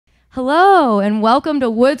Hello, and welcome to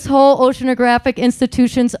Woods Hole Oceanographic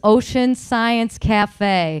Institution's Ocean Science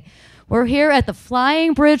Café. We're here at the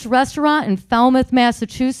Flying Bridge Restaurant in Falmouth,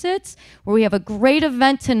 Massachusetts, where we have a great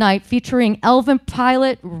event tonight featuring Alvin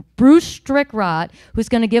pilot Bruce Strickrott, who's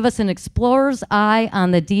going to give us an explorer's eye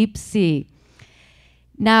on the deep sea.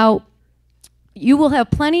 Now, you will have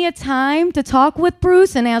plenty of time to talk with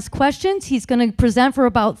Bruce and ask questions. He's going to present for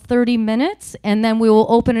about 30 minutes, and then we will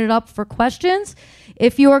open it up for questions.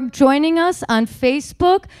 If you're joining us on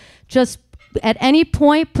Facebook, just at any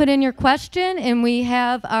point put in your question, and we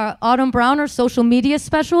have our Autumn Brown, our social media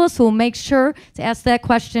specialist, who will make sure to ask that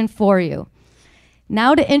question for you.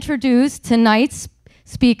 Now to introduce tonight's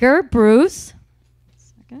speaker, Bruce.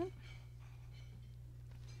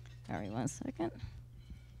 Sorry, 1 second.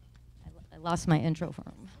 I lost my intro for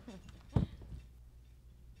him.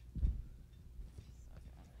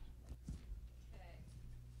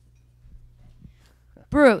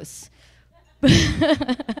 Bruce.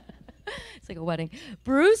 It's like a wedding.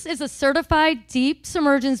 Bruce is a certified deep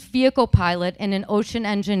submergence vehicle pilot and an ocean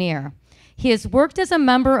engineer. He has worked as a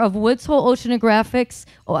member of Woods Hole Oceanographic's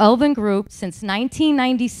Alvin Group since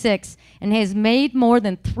 1996 and has made more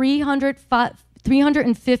than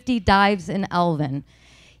 350 dives in Alvin.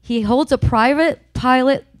 He holds a private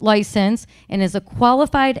pilot license and is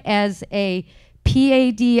qualified as a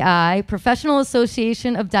PADI, Professional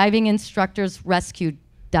Association of Diving Instructors Rescue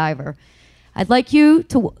Diver. I'd like you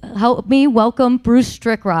to help me welcome Bruce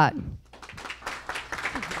Strickrott.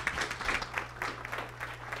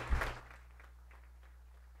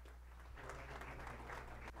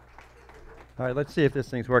 All right, let's see if this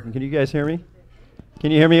thing's working. Can you guys hear me? Can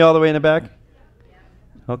you hear me all the way in the back?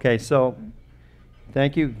 Okay, so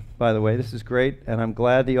thank you, by the way. This is great, and I'm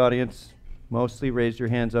glad the audience mostly raised your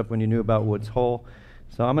hands up when you knew about Woods Hole.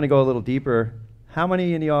 So I'm going to go a little deeper. How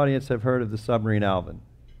many in the audience have heard of the submarine Alvin?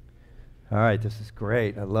 All right, this is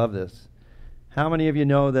great. I love this. How many of you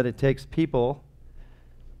know that it takes people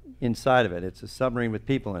inside of it? It's a submarine with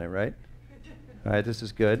people in it, right? All right, this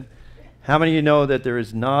is good. How many of you know that there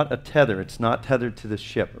is not a tether? It's not tethered to the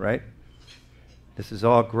ship, right? This is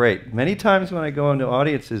all great. Many times when I go into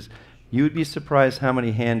audiences, you would be surprised how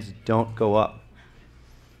many hands don't go up.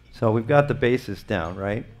 So we've got the basis down,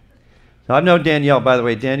 right? So I've known Danielle, by the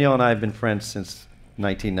way. Danielle and I have been friends since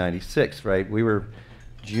 1996, right? We were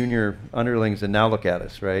junior underlings, and now look at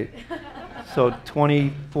us, right? So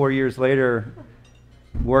 24 years later,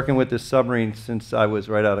 working with this submarine since I was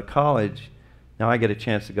right out of college, now I get a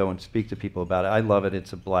chance to go and speak to people about it. I love it.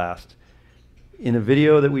 It's a blast. In the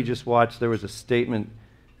video that we just watched, there was a statement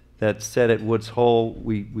that said at Woods Hole,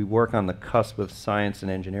 we work on the cusp of science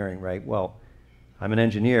and engineering, right? Well, I'm an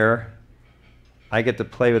engineer. I get to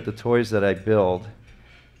play with the toys that I build,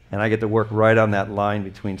 and I get to work right on that line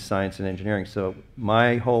between science and engineering. So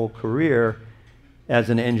my whole career as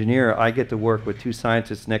an engineer, I get to work with two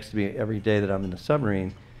scientists next to me every day that I'm in the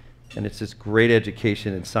submarine, and it's this great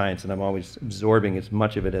education in science, and I'm always absorbing as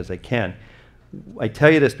much of it as I can. I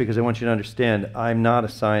tell you this because I want you to understand I'm not a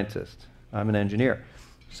scientist. I'm an engineer.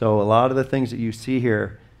 So a lot of the things that you see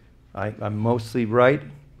here, I'm mostly right,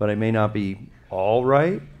 but I may not be all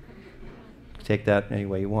right. Take that any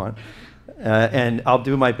way you want. And I'll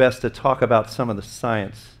do my best to talk about some of the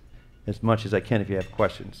science as much as I can if you have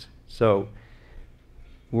questions. So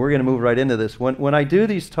we're going to move right into this. When I do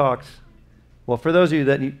these talks, well, for those of you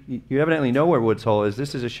that you evidently know where Woods Hole is,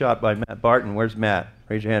 this is a shot by Matt Barton. Where's Matt?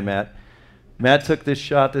 Raise your hand, Matt. Matt took this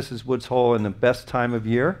shot. This is Woods Hole in the best time of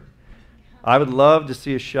year. I would love to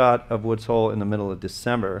see a shot of Woods Hole in the middle of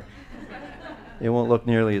December. It won't look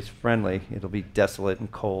nearly as friendly. It'll be desolate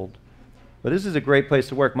and cold. But this is a great place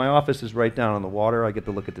to work. My office is right down on the water. I get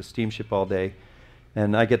to look at the steamship all day,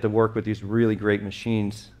 and I get to work with these really great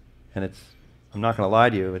machines, and I'm not going to lie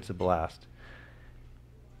to you, it's a blast.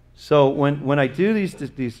 So when I do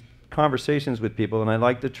these conversations with people, and I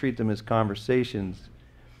like to treat them as conversations,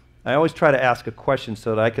 I always try to ask a question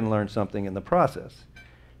so that I can learn something in the process.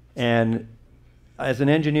 And as an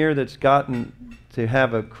engineer that's gotten to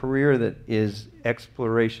have a career that is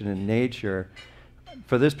exploration in nature,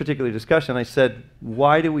 for this particular discussion, I said,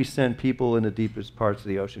 why do we send people in the deepest parts of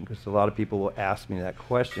the ocean? Because a lot of people will ask me that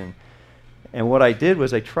question. And what I did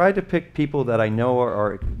was I tried to pick people that I know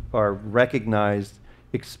are recognized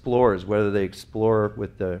explorers, whether they explore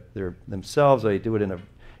with themselves or they do it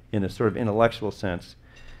in a sort of intellectual sense.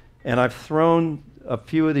 And I've thrown a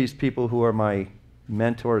few of these people who are my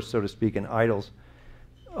mentors, so to speak, and idols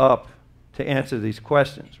up to answer these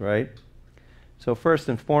questions, right? So first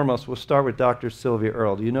and foremost, we'll start with Dr. Sylvia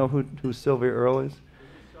Earle. Do you know who Sylvia Earle is?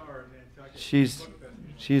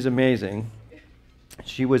 She's amazing.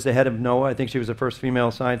 She was the head of NOAA. I think she was the first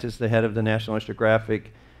female scientist, the head of the National Oceanographic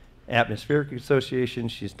Atmospheric Association.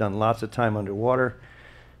 She's done lots of time underwater.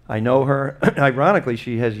 I know her. Ironically,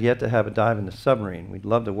 she has yet to have a dive in the submarine. We'd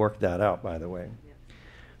love to work that out, by the way.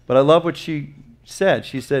 But I love what she said.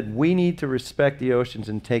 She said, we need to respect the oceans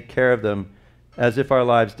and take care of them as if our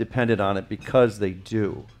lives depended on it, because they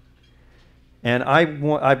do. And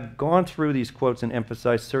I've gone through these quotes and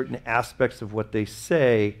emphasized certain aspects of what they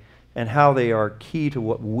say and how they are key to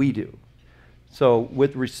what we do. So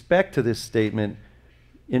with respect to this statement,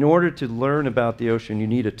 in order to learn about the ocean, you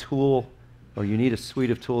need a tool, or you need a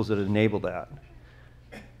suite of tools that enable that.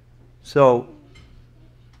 So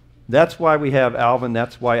that's why we have Alvin.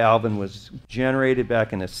 That's why Alvin was generated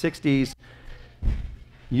back in the 60s.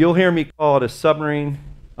 You'll hear me call it a submarine.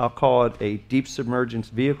 I'll call it a deep submergence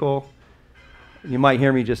vehicle. You might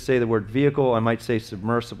hear me just say the word vehicle. I might say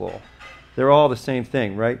submersible. They're all the same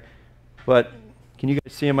thing, right? But can you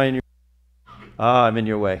guys see, am I in your way? Ah, I'm in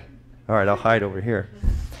your way. All right, I'll hide over here.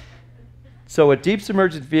 So a deep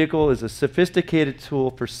submergence vehicle is a sophisticated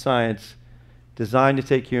tool for science designed to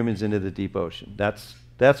take humans into the deep ocean.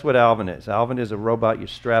 That's what Alvin is. Alvin is a robot you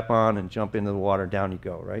strap on and jump into the water, down you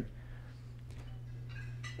go, right?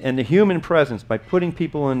 And the human presence, by putting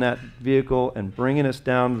people in that vehicle and bringing us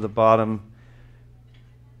down to the bottom,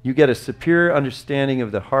 you get a superior understanding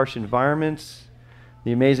of the harsh environments,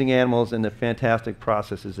 the amazing animals, and the fantastic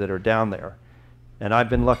processes that are down there. And I've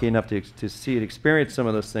been lucky enough to see and experience some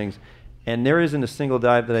of those things. And there isn't a single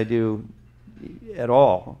dive that I do at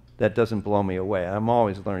all that doesn't blow me away. I'm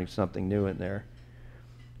always learning something new in there.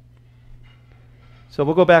 So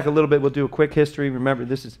we'll go back a little bit. We'll do a quick history. Remember,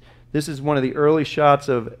 this is one of the early shots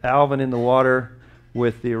of Alvin in the water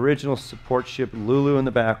with the original support ship Lulu in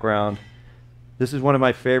the background. This is one of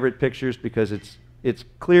my favorite pictures because it's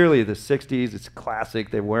clearly the 60s. It's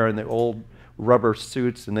classic. They're wearing the old rubber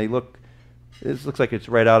suits, and this looks like it's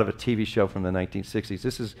right out of a TV show from the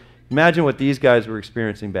 1960s. Imagine what these guys were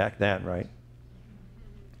experiencing back then, right?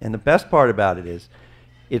 And the best part about it is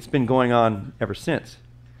it's been going on ever since.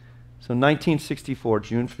 So 1964,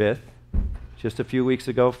 June 5th, just a few weeks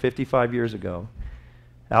ago, 55 years ago,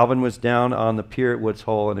 Alvin was down on the pier at Woods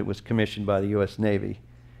Hole, and it was commissioned by the U.S. Navy.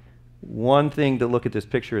 One thing to look at this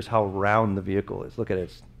picture is how round the vehicle is. Look at it.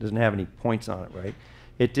 It doesn't have any points on it, right?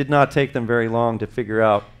 It did not take them very long to figure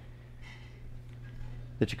out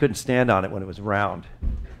that you couldn't stand on it when it was round.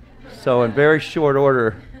 So in very short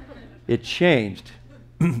order, it changed.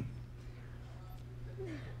 Any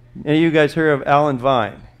of you guys heard of Alan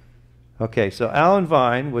Vine? Okay, so Alan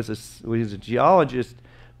Vine was a geologist,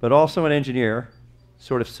 but also an engineer,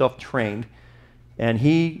 sort of self-trained, and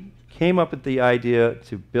he came up with the idea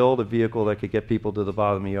to build a vehicle that could get people to the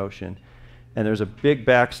bottom of the ocean. And there's a big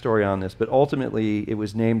backstory on this, but ultimately it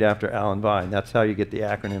was named after Alan Vine. That's how you get the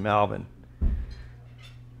acronym Alvin.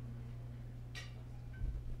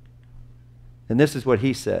 And this is what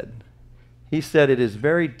he said. He said, it is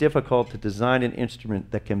very difficult to design an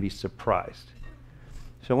instrument that can be surprised.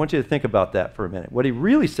 So I want you to think about that for a minute. What he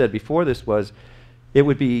really said before this was, it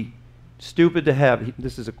would be stupid to have,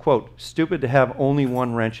 this is a quote, stupid to have only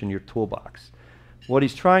one wrench in your toolbox. What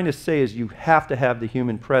he's trying to say is you have to have the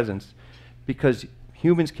human presence, because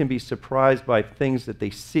humans can be surprised by things that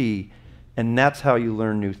they see, and that's how you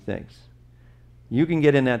learn new things. You can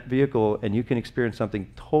get in that vehicle and you can experience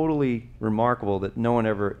something totally remarkable that no one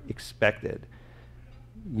ever expected.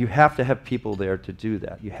 You have to have people there to do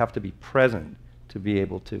that. You have to be present to be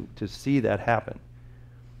able to see that happen.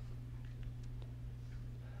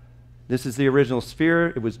 This is the original sphere.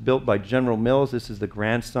 It was built by General Mills. This is the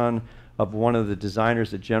grandson of one of the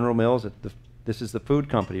designers at General Mills. This is the food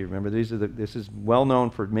company. Remember, this is well known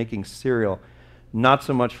for making cereal, not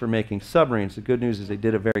so much for making submarines. The good news is they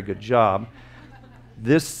did a very good job.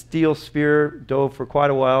 This steel sphere dove for quite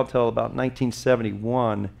a while, until about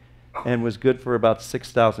 1971, and was good for about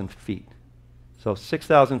 6,000 feet. So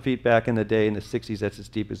 6,000 feet back in the day, in the 60s, that's as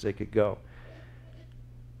deep as they could go.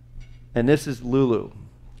 And this is Lulu.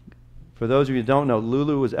 For those of you who don't know,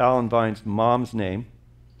 Lulu was Alan Vine's mom's name.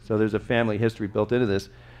 So there's a family history built into this.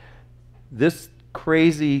 This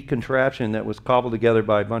crazy contraption that was cobbled together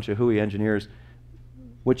by a bunch of HOV engineers,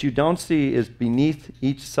 what you don't see is beneath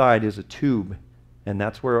each side is a tube, and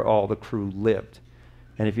that's where all the crew lived.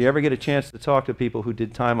 And if you ever get a chance to talk to people who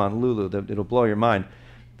did time on Lulu, it'll blow your mind.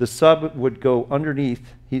 The sub would go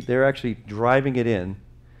underneath. They're actually driving it in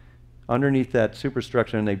underneath that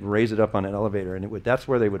superstructure, and they'd raise it up on an elevator, and that's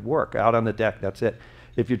where they would work, out on the deck. That's it.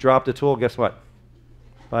 If you dropped a tool, guess what?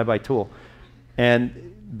 Bye-bye tool.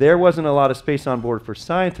 And there wasn't a lot of space on board for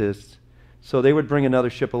scientists, so they would bring another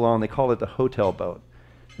ship along. They called it the hotel boat.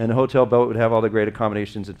 And the hotel boat would have all the great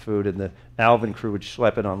accommodations and food, and the Alvin crew would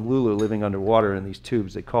schlep it on Lulu, living underwater in these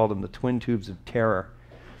tubes. They called them the twin tubes of terror.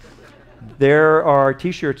 There are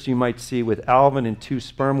t-shirts you might see with Alvin and 2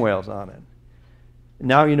 sperm whales on it.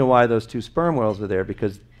 Now you know why those 2 sperm whales are there,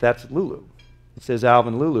 because that's Lulu. It says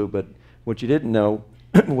Alvin Lulu, but what you didn't know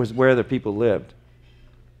was where the people lived.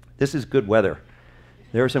 This is good weather.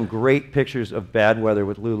 There are some great pictures of bad weather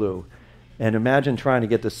with Lulu. And imagine trying to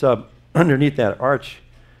get the sub underneath that arch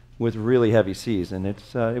with really heavy seas, and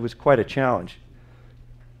it was quite a challenge.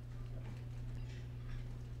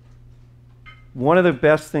 One of the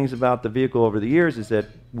best things about the vehicle over the years is that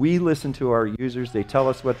we listen to our users. They tell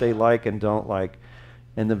us what they like and don't like,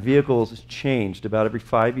 and the vehicle's changed about every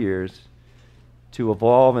 5 years to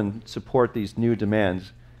evolve and support these new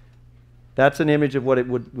demands. That's an image of what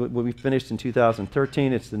we finished in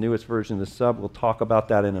 2013. It's the newest version of the sub. We'll talk about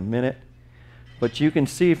that in a minute. But you can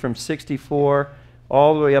see from 64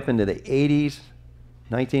 all the way up into the 80s,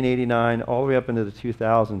 1989, all the way up into the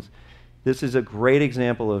 2000s. This is a great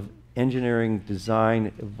example of engineering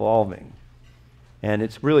design evolving. And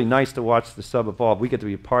it's really nice to watch the sub evolve. We get to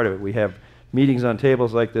be a part of it. We have meetings on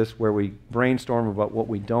tables like this where we brainstorm about what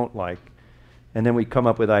we don't like, and then we come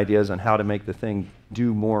up with ideas on how to make the thing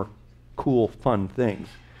do more cool, fun things,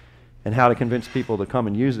 and how to convince people to come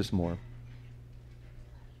and use this more.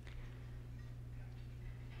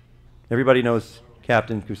 Everybody knows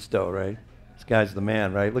Captain Cousteau, right? This guy's the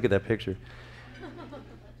man, right? Look at that picture.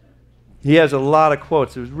 He has a lot of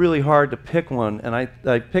quotes. It was really hard to pick one, and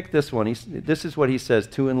I picked this one. This is what he says: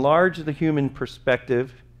 to enlarge the human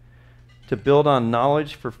perspective, to build on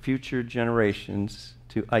knowledge for future generations,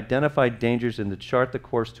 to identify dangers and to chart the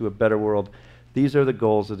course to a better world. These are the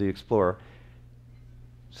goals of the explorer.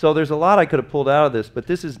 So there's a lot I could have pulled out of this, but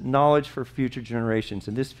this is knowledge for future generations,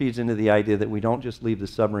 and this feeds into the idea that we don't just leave the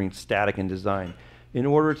submarine static in design. In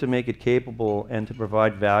order to make it capable and to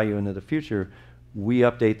provide value into the future, we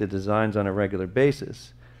update the designs on a regular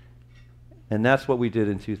basis. And that's what we did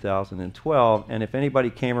in 2012. And if anybody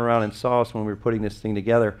came around and saw us when we were putting this thing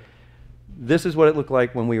together, this is what it looked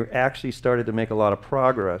like when we actually started to make a lot of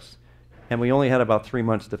progress. And we only had about 3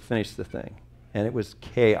 months to finish the thing. And it was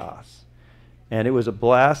chaos. And it was a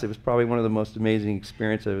blast. It was probably one of the most amazing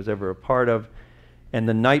experiences I was ever a part of. And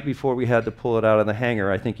the night before we had to pull it out of the hangar,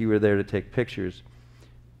 I think you were there to take pictures,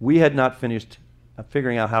 we had not finished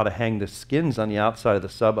figuring out how to hang the skins on the outside of the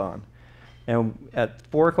sub on. And at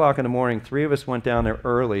 4 o'clock in the morning, 3 of us went down there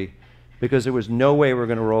early because there was no way we were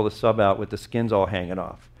going to roll the sub out with the skins all hanging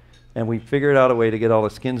off. And we figured out a way to get all the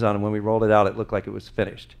skins on, and when we rolled it out, it looked like it was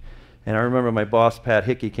finished. And I remember my boss, Pat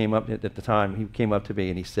Hickey, came up at the time. He came up to me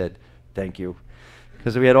and he said, "Thank you."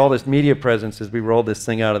 Because we had all this media presence as we rolled this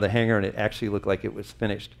thing out of the hangar, and it actually looked like it was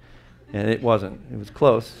finished. And it wasn't. It was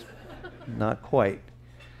close. Not quite.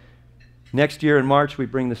 Next year in March, we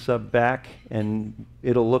bring the sub back, and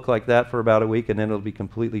it'll look like that for about a week, and then it'll be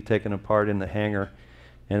completely taken apart in the hangar.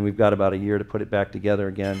 And we've got about a year to put it back together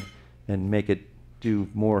again and make it do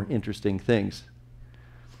more interesting things.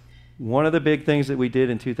 One of the big things that we did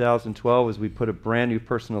in 2012 was we put a brand new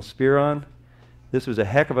personal sphere on. This was a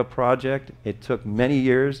heck of a project. It took many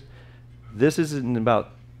years. This is in about,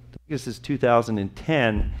 I think this is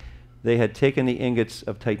 2010. They had taken the ingots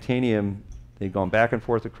of titanium. They'd gone back and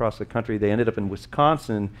forth across the country. They ended up in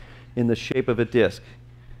Wisconsin in the shape of a disc.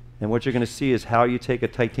 And what you're going to see is how you take a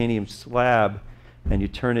titanium slab and you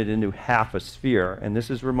turn it into half a sphere. And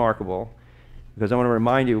this is remarkable because I want to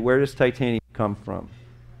remind you, where does titanium come from?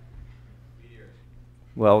 Meteors.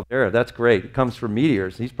 Well, there, that's great. It comes from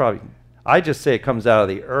meteors. I just say it comes out of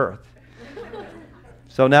the earth.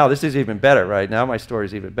 So now this is even better, right? Now my story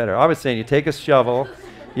is even better. I was saying you take a shovel,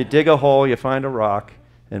 you dig a hole, you find a rock,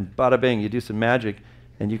 and bada bing, you do some magic,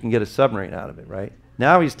 and you can get a submarine out of it, right?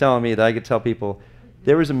 Now he's telling me that I could tell people,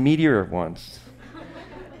 there was a meteor once.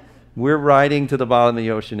 We're riding to the bottom of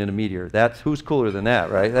the ocean in a meteor. Who's cooler than that,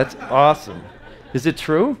 right? That's awesome. Is it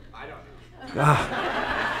true? I don't know.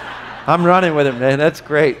 I'm running with it, man. That's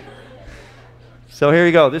great. So here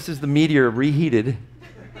you go. This is the meteor reheated.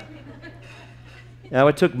 Now,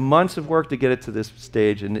 it took months of work to get it to this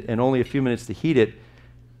stage and only a few minutes to heat it.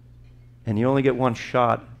 And you only get one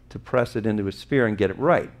shot to press it into a sphere and get it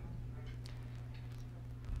right.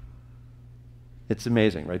 It's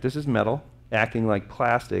amazing, right? This is metal acting like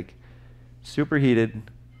plastic, superheated.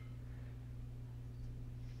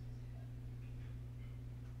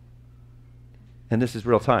 And this is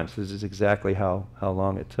real time, so this is exactly how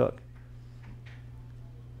long it took.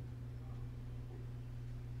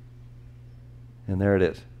 And there it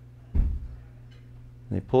is. And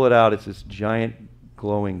they pull it out. It's this giant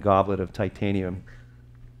glowing goblet of titanium.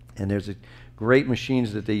 And there's a great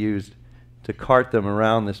machines that they used to cart them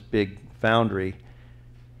around this big foundry.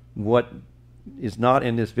 What is not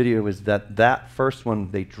in this video is that that first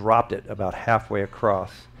one, they dropped it about halfway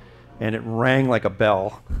across, and it rang like a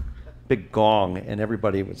bell, big gong, and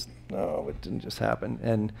everybody was, oh, it didn't just happen.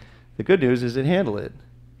 And the good news is it handled it.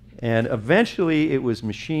 And eventually it was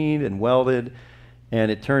machined and welded,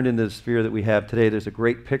 and it turned into the sphere that we have today. There's a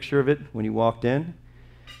great picture of it when you walked in.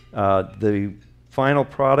 The final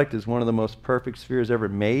product is one of the most perfect spheres ever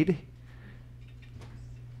made.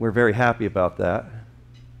 We're very happy about that.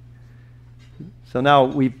 So now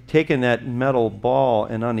we've taken that metal ball,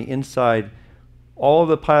 and on the inside, all of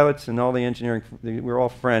the pilots and all the engineering, we're all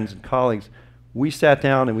friends and colleagues. We sat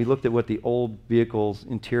down and we looked at what the old vehicle's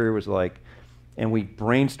interior was like, and we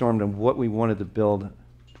brainstormed on what we wanted to build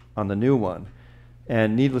on the new one.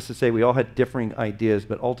 And needless to say, we all had differing ideas,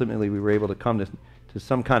 but ultimately we were able to come to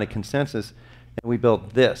some kind of consensus, and we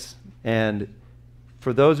built this. And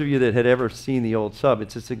for those of you that had ever seen the old sub,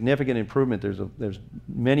 it's a significant improvement. There's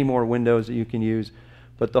many more windows that you can use,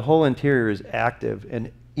 but the whole interior is active, and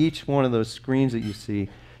each one of those screens that you see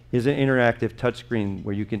is an interactive touchscreen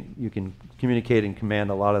where you can communicate and command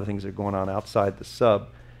a lot of the things that are going on outside the sub.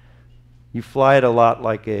 You fly it a lot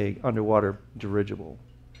like a underwater dirigible,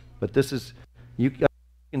 but this is, you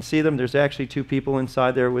can see them. There's actually two people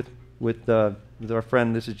inside there with our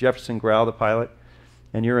friend. This is Jefferson Grau, the pilot,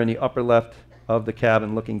 and you're in the upper left of the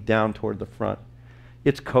cabin looking down toward the front.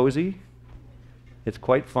 It's cozy. It's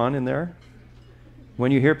quite fun in there.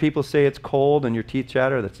 When you hear people say it's cold and your teeth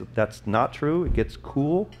chatter, that's not true. It gets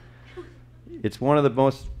cool. It's one of the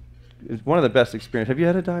best experiences. Have you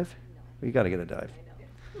had a dive? Well, you got to get a dive.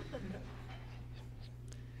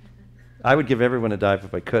 I would give everyone a dive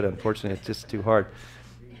if I could. Unfortunately, it's just too hard.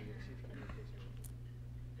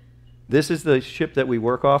 This is the ship that we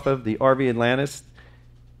work off of, the RV Atlantis.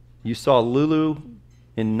 You saw Lulu.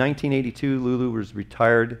 In 1982, Lulu was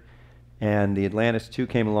retired, and the Atlantis II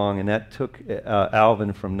came along, and that took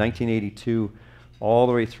Alvin from 1982 all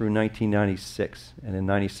the way through 1996. And in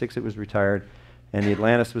 96, it was retired, and the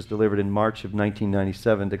Atlantis was delivered in March of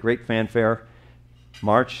 1997. The great fanfare.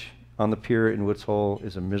 March on the pier in Woods Hole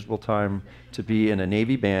is a miserable time to be in a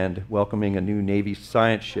Navy band welcoming a new Navy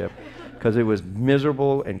science ship, because it was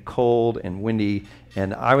miserable and cold and windy,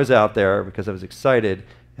 and I was out there because I was excited,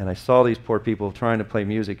 and I saw these poor people trying to play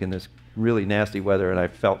music in this really nasty weather, and I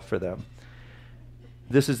felt for them.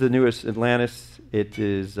 This is the newest Atlantis. It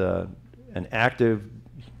is an active,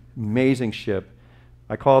 amazing ship.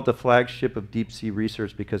 I call it the flagship of deep sea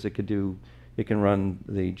research because it can run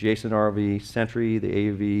the Jason ROV Sentry, the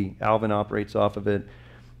HOV Alvin operates off of it.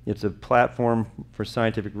 It's a platform for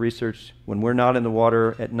scientific research. When we're not in the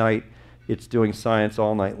water at night, it's doing science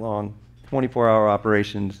all night long, 24-hour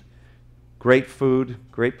operations, great food,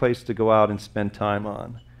 great place to go out and spend time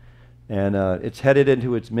on. And it's headed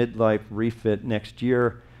into its midlife refit next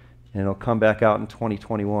year, and it'll come back out in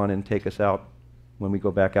 2021 and take us out when we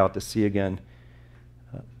go back out to sea again.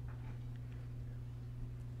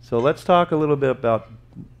 So let's talk a little bit about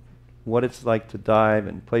what it's like to dive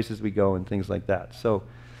and places we go and things like that. So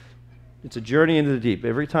it's a journey into the deep.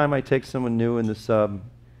 Every time I take someone new in the sub,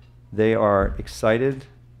 they are excited.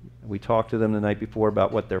 We talk to them the night before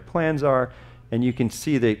about what their plans are, and you can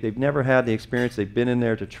see they've never had the experience. They've been in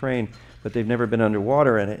there to train, but they've never been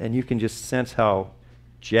underwater in it, and you can just sense how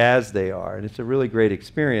jazzed they are. And it's a really great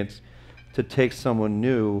experience to take someone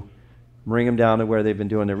new, bring them down to where they've been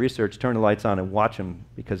doing their research, turn the lights on and watch them,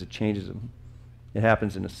 because it changes them. It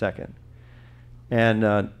happens in a second.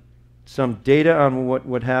 And some data on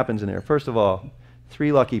what happens in there. First of all,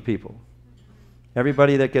 3 lucky people.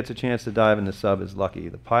 Everybody that gets a chance to dive in the sub is lucky.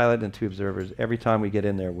 The pilot and 2 observers, every time we get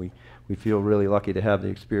in there, we feel really lucky to have the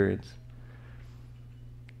experience.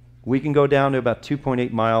 We can go down to about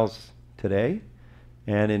 2.8 miles today,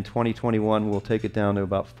 and in 2021 we'll take it down to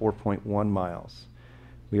about 4.1 miles.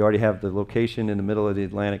 We already have the location in the middle of the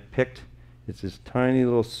Atlantic picked. It's this tiny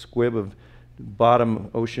little squib of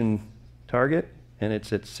bottom ocean target, and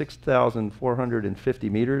it's at 6,450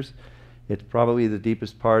 meters. It's probably the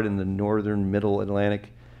deepest part in the northern middle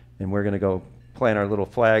Atlantic, and we're going to go plant our little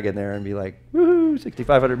flag in there and be like, woohoo,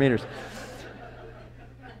 6,500 meters.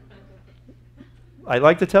 I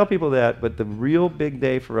like to tell people that, but the real big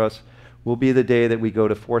day for us will be the day that we go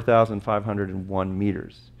to 4,501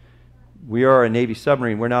 meters. We are a Navy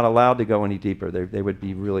submarine. We're not allowed to go any deeper. They would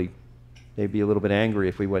be really, they'd be a little bit angry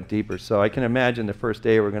if we went deeper. So I can imagine the first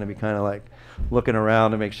day we're going to be kind of like looking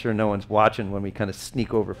around to make sure no one's watching when we kind of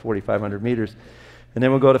sneak over 4,500 meters. And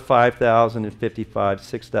then we'll go to 5,055,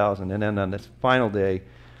 6,000. And then on this final day,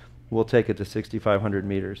 we'll take it to 6,500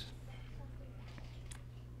 meters.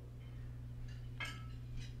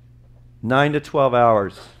 9 to 12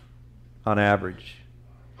 hours on average.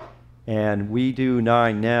 And we do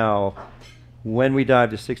 9 now. When we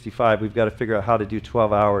dive to 65, we've got to figure out how to do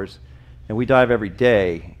 12 hours. And we dive every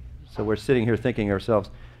day. So we're sitting here thinking to ourselves,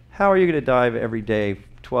 how are you going to dive every day,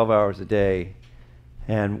 12 hours a day?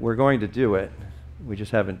 And we're going to do it. We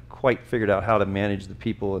just haven't quite figured out how to manage the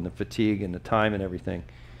people and the fatigue and the time and everything.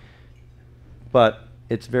 But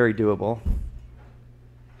it's very doable.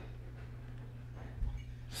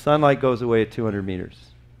 Sunlight goes away at 200 meters.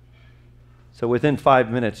 So within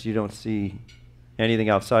 5 minutes, you don't see anything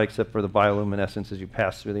outside except for the bioluminescence as you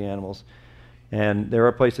pass through the animals. And there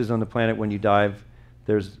are places on the planet when you dive,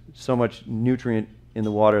 there's so much nutrient in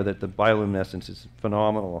the water that the bioluminescence is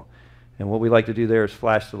phenomenal. And what we like to do there is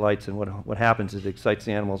flash the lights, and what happens is it excites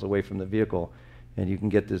the animals away from the vehicle, and you can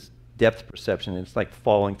get this depth perception, and it's like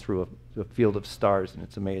falling through a field of stars, and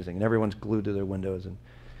it's amazing. And everyone's glued to their windows, and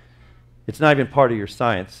it's not even part of your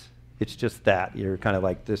science. It's just that. You're kind of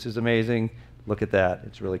like, this is amazing. Look at that.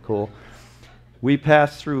 It's really cool. We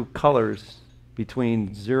pass through colors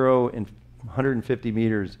between 0 and 150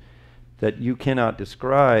 meters that you cannot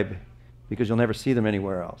describe because you'll never see them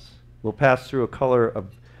anywhere else. We'll pass through a color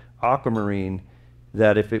of aquamarine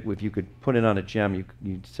that if you could put it on a gem,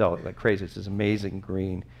 you'd sell it like crazy. It's this amazing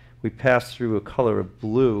green. We pass through a color of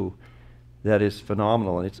blue that is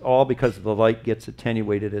phenomenal, and it's all because the light gets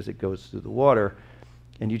attenuated as it goes through the water,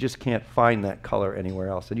 and you just can't find that color anywhere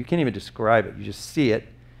else. And you can't even describe it. You just see it.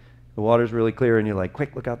 The water's really clear, and you're like,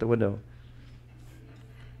 quick, look out the window.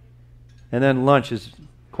 And then lunch is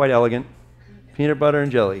quite elegant. Peanut butter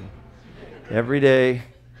and jelly. Every day,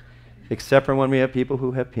 except for when we have people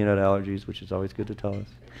who have peanut allergies, which is always good to tell us.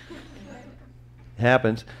 It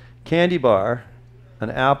happens. Candy bar, an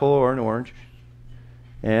apple or an orange,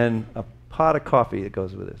 and a pot of coffee that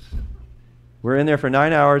goes with this. We're in there for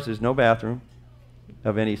 9 hours. There's no bathroom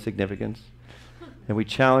of any significance. And we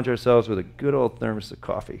challenge ourselves with a good old thermos of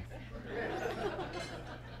coffee.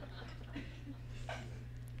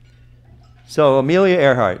 So Amelia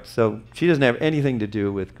Earhart, so she doesn't have anything to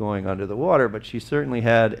do with going under the water, but she certainly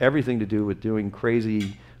had everything to do with doing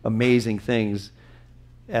crazy, amazing things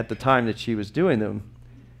at the time that she was doing them.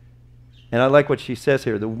 And I like what she says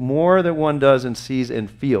here. The more that one does and sees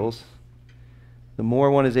and feels, the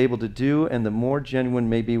more one is able to do, and the more genuine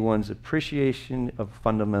may be one's appreciation of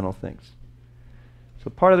fundamental things. So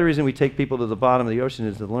part of the reason we take people to the bottom of the ocean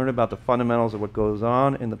is to learn about the fundamentals of what goes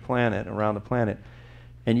on in the planet, around the planet.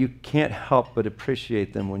 And you can't help but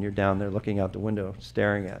appreciate them when you're down there looking out the window,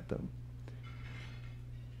 staring at them.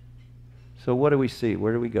 So what do we see?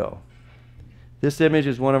 Where do we go? This image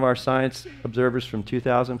is one of our science observers from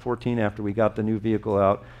 2014 after we got the new vehicle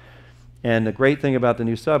out. And the great thing about the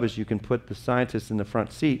new sub is you can put the scientists in the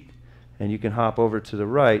front seat, and you can hop over to the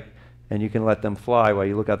right, and you can let them fly while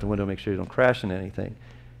you look out the window, make sure you don't crash into anything.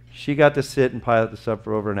 She got to sit and pilot the sub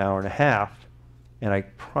for over an hour and a half, and I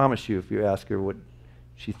promise you, if you ask her what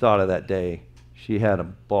she thought of that day, she had a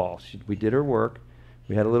ball. We did her work.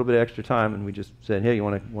 We had a little bit of extra time, and we just said, hey, you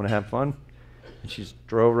want to have fun? And she just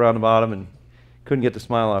drove around the bottom and couldn't get the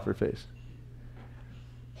smile off her face.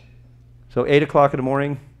 So 8 o'clock in the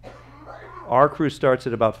morning, our crew starts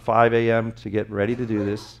at about 5 a.m. to get ready to do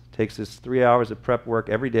this. Takes us 3 hours of prep work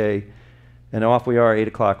every day, and off we are at 8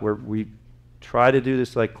 o'clock. We try to do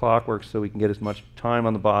this like clockwork so we can get as much time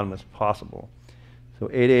on the bottom as possible. So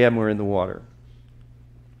 8 a.m. we're in the water.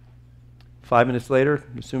 5 minutes later,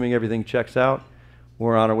 assuming everything checks out,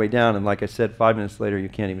 we're on our way down, and like I said, 5 minutes later you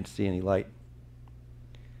can't even see any light.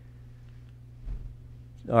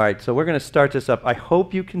 All right, so we're going to start this up. I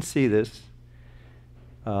hope you can see this.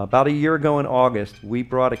 About a year ago in August, we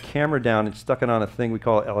brought a camera down and stuck it on a thing we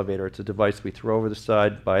call an elevator. It's a device we throw over the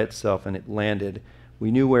side by itself, and it landed.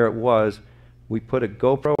 We knew where it was. We put a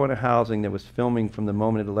GoPro in a housing that was filming from the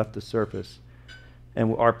moment it left the surface.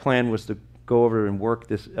 And our plan was to go over and work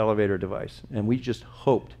this elevator device. And we just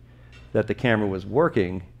hoped that the camera was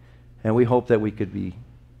working, and we hoped that we could be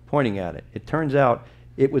pointing at it. It turns out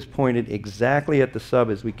it was pointed exactly at the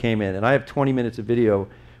sub as we came in. And I have 20 minutes of video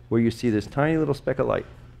where you see this tiny little speck of light.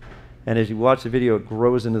 And as you watch the video, it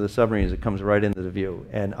grows into the submarine as it comes right into the view.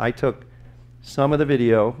 And I took some of the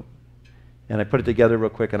video, and I put it together real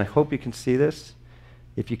quick, and I hope you can see this.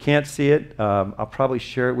 If you can't see it, I'll probably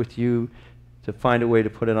share it with you to find a way to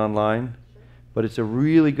put it online. But it's a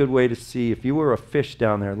really good way to see, if you were a fish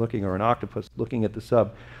down there looking, or an octopus looking at the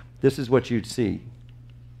sub, this is what you'd see.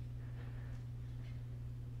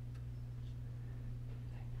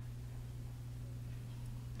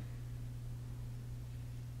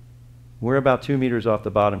 We're about 2 meters off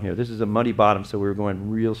the bottom here. This is a muddy bottom, so we were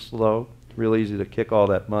going real slow. Real easy to kick all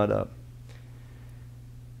that mud up.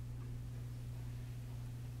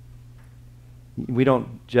 we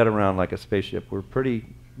don't jet around like a spaceship.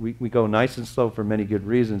 We go nice and slow for many good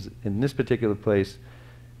reasons. In this particular place,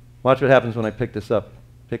 watch what happens when I pick this up.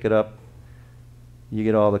 Pick it up, you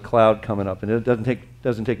get all the cloud coming up, and it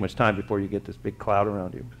doesn't take much time before you get this big cloud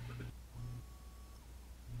around you.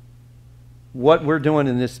 What we're doing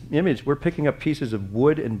in this image, we're picking up pieces of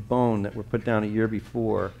wood and bone that were put down a year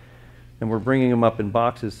before, and we're bringing them up in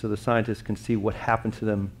boxes so the scientists can see what happened to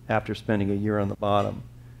them after spending a year on the bottom.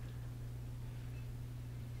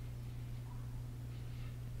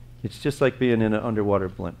 It's just like being in an underwater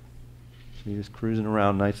blimp. You're just cruising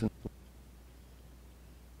around nice and...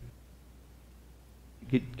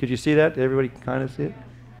 Could you see that? Did everybody kind of see it?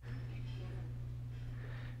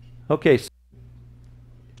 Okay. So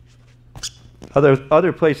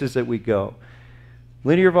other places that we go.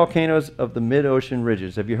 Linear volcanoes of the mid-ocean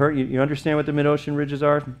ridges. Have you heard, you understand what the mid-ocean ridges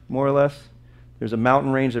are, more or less? There's a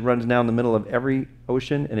mountain range that runs down the middle of every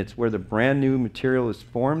ocean, and it's where the brand new material is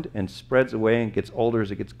formed and spreads away and gets older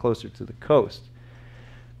as it gets closer to the coast.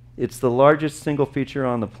 It's the largest single feature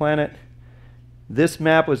on the planet. This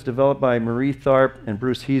map was developed by Marie Tharp and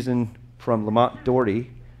Bruce Heason from Lamont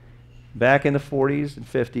Doherty back in the 40s and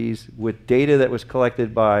 50s with data that was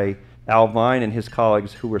collected by Alvin and his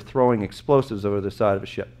colleagues who were throwing explosives over the side of a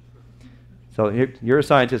ship. So you're a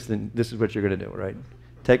scientist, and this is what you're going to do, right?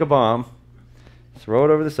 Take a bomb, throw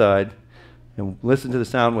it over the side, and listen to the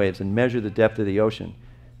sound waves and measure the depth of the ocean.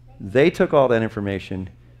 They took all that information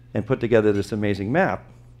and put together this amazing map.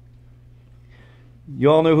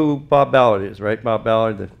 You all know who Bob Ballard is, right? Bob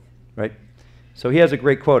Ballard, right? So he has a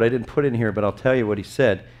great quote. I didn't put it in here, but I'll tell you what he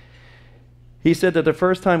said. He said that the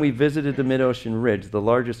first time we visited the mid-ocean ridge, the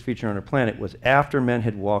largest feature on our planet, was after men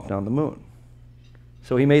had walked on the moon.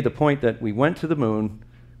 So he made the point that we went to the moon,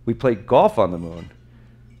 we played golf on the moon,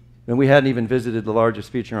 and we hadn't even visited the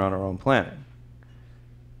largest feature on our own planet.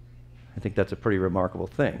 I think that's a pretty remarkable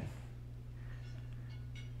thing.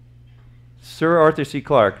 Sir Arthur C.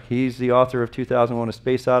 Clarke, he's the author of 2001: A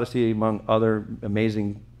Space Odyssey, among other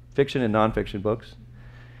amazing fiction and nonfiction books.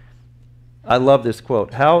 I love this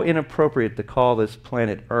quote. How inappropriate to call this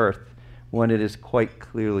planet Earth when it is quite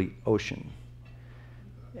clearly ocean.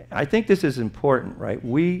 I think this is important, right?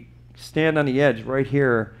 We stand on the edge right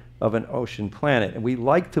here of an ocean planet, and we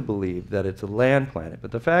like to believe that it's a land planet,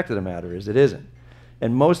 but the fact of the matter is it isn't.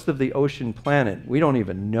 And most of the ocean planet, we don't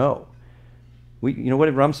even know. You know, what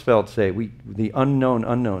did Rumsfeld say? The unknown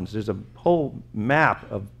unknowns. There's a whole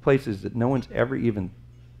map of places that no one's ever even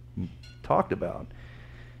talked about.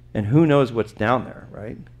 And who knows what's down there,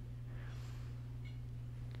 right?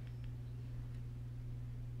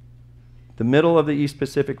 The middle of the East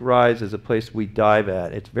Pacific Rise is a place we dive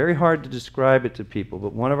at. It's very hard to describe it to people,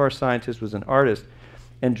 but one of our scientists was an artist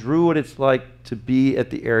and drew what it's like to be at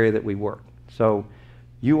the area that we work. So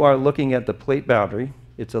you are looking at the plate boundary.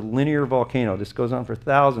 It's a linear volcano. This goes on for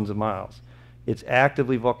thousands of miles. It's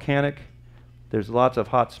actively volcanic. There's lots of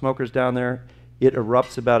hot smokers down there. It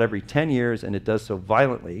erupts about every 10 years, and it does so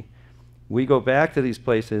violently. We go back to these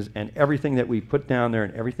places, and everything that we put down there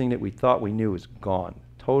and everything that we thought we knew is gone.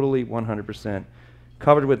 Totally 100%,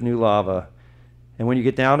 covered with new lava. And when you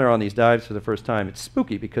get down there on these dives for the first time, it's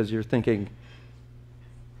spooky because you're thinking,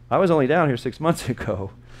 I was only down here 6 months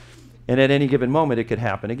ago. And at any given moment, it could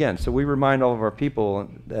happen again. So we remind all of our people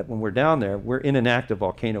that when we're down there, we're in an active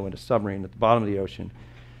volcano in a submarine at the bottom of the ocean.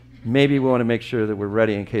 Maybe we want to make sure that we're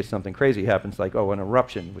ready in case something crazy happens, like, an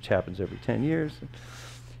eruption, which happens every 10 years.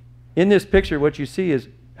 In this picture, what you see is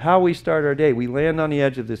how we start our day. We land on the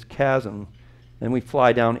edge of this chasm, and we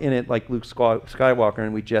fly down in it like Luke Skywalker,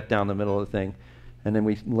 and we jet down the middle of the thing. And then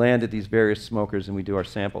we land at these various smokers, and we do our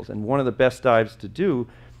samples. And one of the best dives to do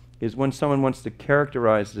is when someone wants to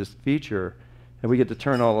characterize this feature, and we get to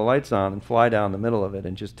turn all the lights on and fly down the middle of it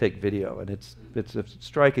and just take video. And it's a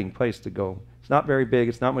striking place to go. It's not very big.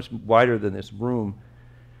 It's not much wider than this room.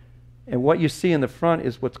 And what you see in the front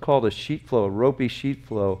is what's called a sheet flow, a ropey sheet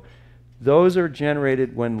flow. Those are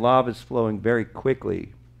generated when lava is flowing very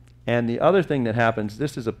quickly. And the other thing that happens,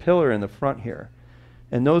 this is a pillar in the front here.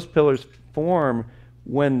 And those pillars form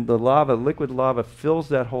when the lava, liquid lava, fills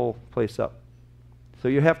that whole place up. So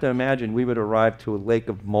you have to imagine we would arrive to a lake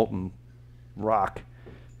of molten rock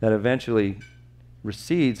that eventually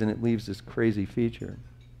recedes and it leaves this crazy feature.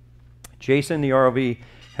 Jason, the ROV,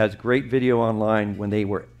 has great video online when they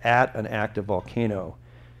were at an active volcano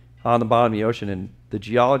on the bottom of the ocean, and the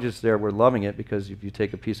geologists there were loving it because if you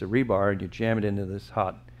take a piece of rebar and you jam it into this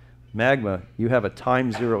hot magma, you have a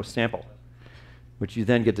time zero sample, which you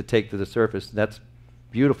then get to take to the surface. That's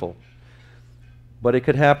beautiful. But it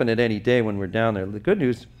could happen at any day when we're down there. The good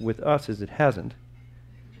news with us is it hasn't.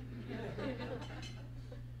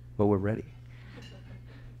 But we're ready.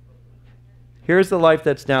 Here's the life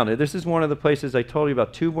that's down there. This is one of the places I told you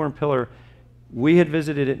about, Tube-Worm Pillar. We had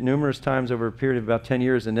visited it numerous times over a period of about 10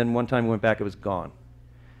 years, and then one time we went back, it was gone.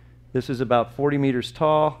 This is about 40 meters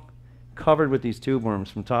tall, covered with these tube worms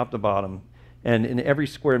from top to bottom. And in every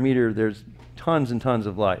square meter, there's tons and tons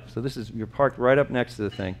of life. So this is, you're parked right up next to the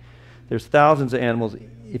thing. There's thousands of animals.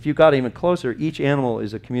 If you got even closer, each animal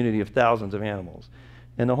is a community of thousands of animals.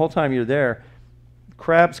 And the whole time you're there,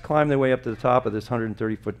 crabs climb their way up to the top of this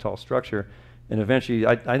 130-foot tall structure. And eventually,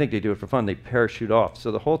 I think they do it for fun, they parachute off. So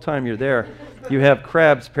the whole time you're there, you have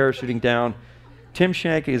crabs parachuting down. Tim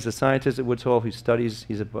Shank is a scientist at Woods Hole who studies,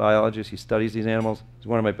 he's a biologist, he studies these animals. He's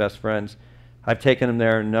one of my best friends. I've taken him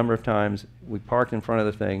there a number of times. We parked in front of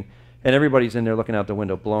the thing, and everybody's in there looking out the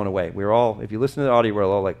window, blown away. We were all, if you listen to the audio, we're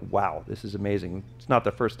all like, wow, this is amazing. It's not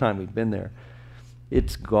the first time we've been there.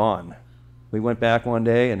 It's gone. We went back one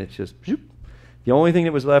day, and it's just, zoop. The only thing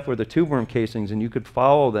that was left were the tube worm casings, and you could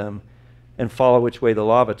follow them and follow which way the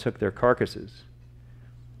lava took their carcasses.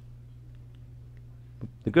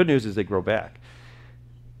 The good news is they grow back.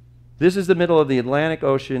 This is the middle of the Atlantic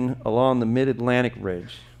Ocean along the mid-Atlantic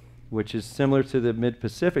ridge, which is similar to the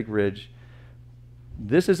mid-Pacific ridge.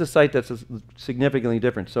 This is a site that's significantly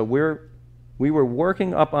different. So we were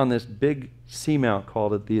working up on this big seamount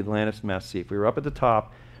called the Atlantis Massif. We were up at the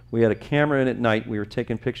top. We had a camera in at night. We were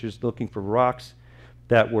taking pictures looking for rocks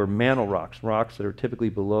that were mantle rocks, rocks that are typically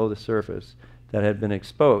below the surface that had been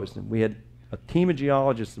exposed. And we had a team of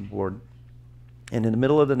geologists aboard. And in the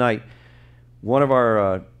middle of the night, one of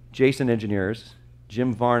our Jason engineers,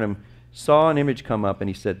 Jim Varnum, saw an image come up and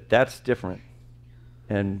he said, that's different.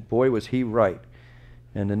 And boy, was he right.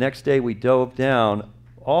 And the next day we dove down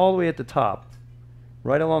all the way at the top,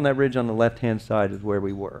 right along that ridge on the left-hand side is where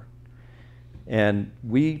we were. And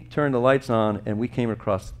we turned the lights on and we came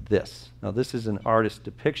across this. Now this is an artist's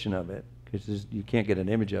depiction of it, because you can't get an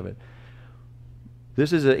image of it.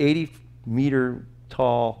 This is an 80-meter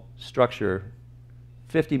tall structure,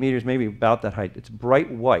 50 meters, maybe about that height. It's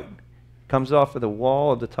bright white. Comes off of the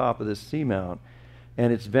wall at the top of this seamount,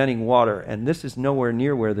 and it's venting water. And this is nowhere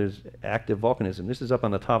near where there's active volcanism. This is up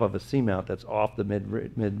on the top of a seamount that's off the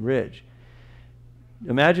mid-ridge.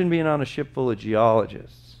 Imagine being on a ship full of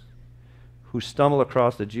geologists who stumble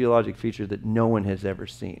across a geologic feature that no one has ever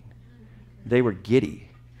seen. They were giddy.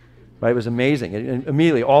 Right? It was amazing. And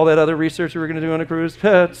immediately, all that other research we were going to do on a cruise,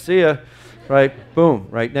 see ya. Right? Boom.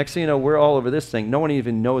 Right? Next thing you know, we're all over this thing. No one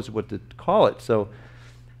even knows what to call it. So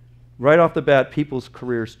right off the bat, people's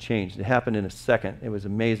careers changed. It happened in a second. It was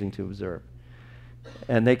amazing to observe.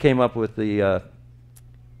 And they came up with the,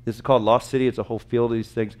 this is called Lost City. It's a whole field of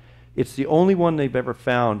these things. It's the only one they've ever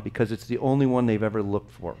found because it's the only one they've ever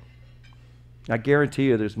looked for. I guarantee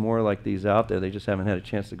you there's more like these out there. They just haven't had a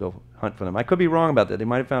chance to go hunt for them. I could be wrong about that. They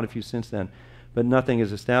might have found a few since then, but nothing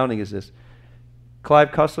as astounding as this.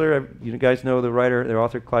 Clive Cussler, you guys know the writer, the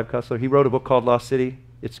author Clive Cussler. He wrote a book called Lost City.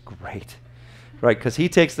 It's great, right? Because he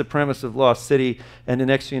takes the premise of Lost City, and the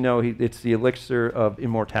next thing you know, it's the elixir of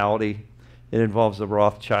immortality. It involves the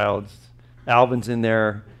Rothschilds. Alvin's in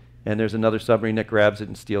there, and there's another submarine that grabs it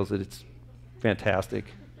and steals it. It's fantastic.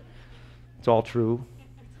 It's all true.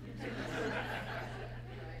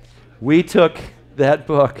 We took that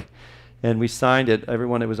book and we signed it,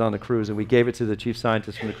 everyone that was on the cruise, and we gave it to the chief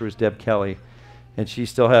scientist from the cruise, Deb Kelly, and she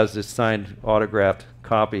still has this signed, autographed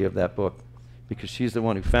copy of that book because she's the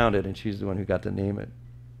one who found it and she's the one who got to name it.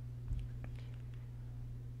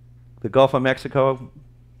 The Gulf of Mexico,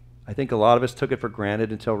 I think a lot of us took it for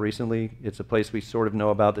granted until recently. It's a place we sort of know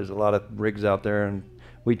about. There's a lot of rigs out there, and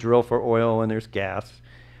we drill for oil, and there's gas.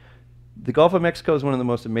 The Gulf of Mexico is one of the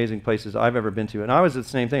most amazing places I've ever been to. And I was the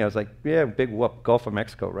same thing. I was like, yeah, big whoop, Gulf of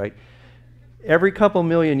Mexico, right? Every couple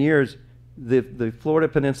million years, the Florida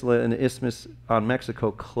Peninsula and the Isthmus on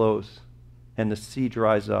Mexico close, and the sea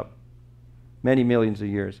dries up. Many millions of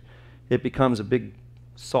years. It becomes a big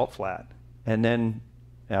salt flat. And then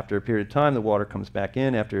after a period of time, the water comes back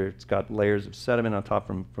in after it's got layers of sediment on top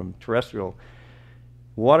from terrestrial.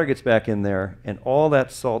 Water gets back in there, and all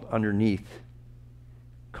that salt underneath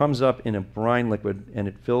comes up in a brine liquid, and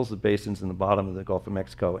it fills the basins in the bottom of the Gulf of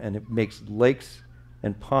Mexico, and it makes lakes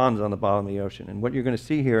and ponds on the bottom of the ocean. And what you're going to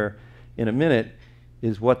see here in a minute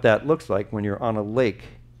is what that looks like when you're on a lake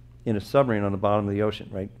in a submarine on the bottom of the ocean,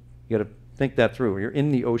 right? You got to think that through. You're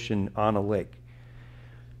in the ocean on a lake.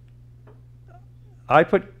 I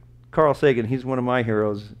put Carl Sagan, he's one of my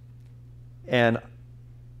heroes, and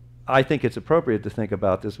I think it's appropriate to think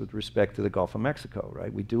about this with respect to the Gulf of Mexico,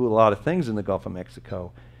 right? We do a lot of things in the Gulf of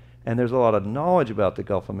Mexico, and there's a lot of knowledge about the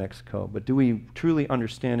Gulf of Mexico, but do we truly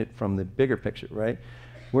understand it from the bigger picture, right?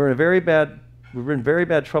 We're in very bad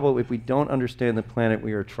trouble if we don't understand the planet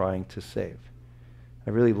we are trying to save. I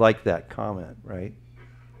really like that comment, right?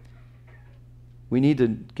 We need to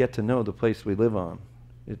get to know the place we live on.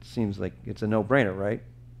 It seems like it's a no-brainer, right?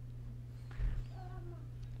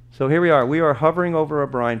 So here we are. We are hovering over a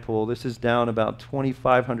brine pool. This is down about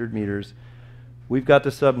 2,500 meters. We've got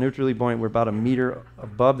the sub neutrally buoyant. We're about a meter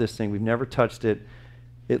above this thing. We've never touched it.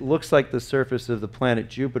 It looks like the surface of the planet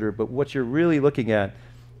Jupiter, but what you're really looking at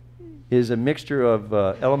is a mixture of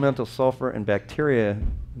elemental sulfur and bacteria,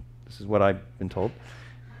 this is what I've been told,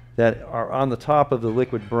 that are on the top of the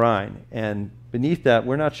liquid brine. And beneath that,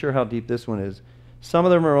 we're not sure how deep this one is. Some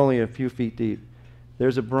of them are only a few feet deep.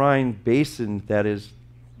 There's a brine basin that is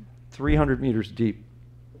 300 meters deep.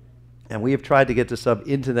 And we have tried to get the sub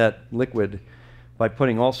into that liquid by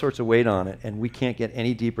putting all sorts of weight on it, and we can't get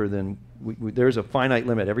any deeper than, there's a finite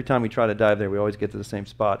limit. Every time we try to dive there, we always get to the same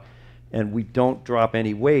spot. And we don't drop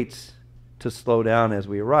any weights to slow down as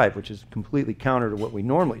we arrive, which is completely counter to what we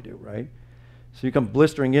normally do, right? So you come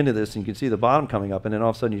blistering into this, and you can see the bottom coming up, and then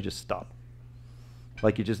all of a sudden you just stop.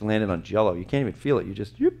 Like you just landed on Jell-O. You can't even feel it. You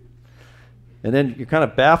just, yoop. And then you're kind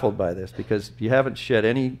of baffled by this, because if you haven't shed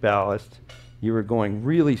any ballast, you were going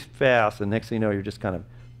really fast, and next thing you know, you're just kind of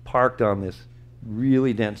parked on this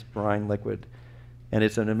really dense brine liquid. And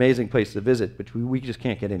it's an amazing place to visit, but we just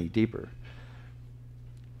can't get any deeper.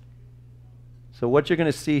 So what you're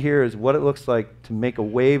going to see here is what it looks like to make a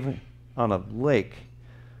wave on a lake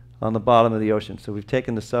on the bottom of the ocean. So we've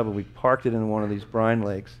taken the sub and we've parked it in one of these brine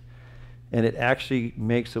lakes, and it actually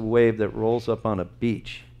makes a wave that rolls up on a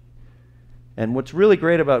beach. And what's really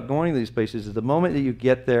great about going to these places is the moment that you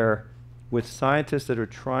get there with scientists that are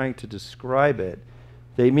trying to describe it,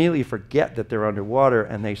 they immediately forget that they're underwater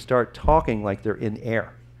and they start talking like they're in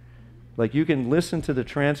air. Like you can listen to the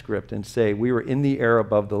transcript and say, we were in the air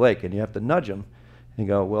above the lake, and you have to nudge them and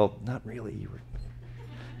go, well, not really.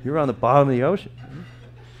 You were on the bottom of the ocean.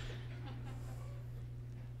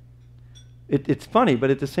 It's funny, but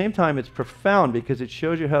at the same time, it's profound because it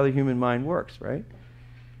shows you how the human mind works, right?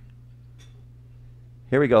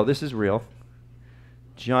 Here we go. This is real.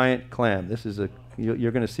 Giant clam. This is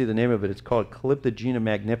you're going to see the name of it. It's called Calyptogena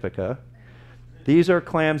magnifica. These are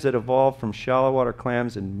clams that evolved from shallow water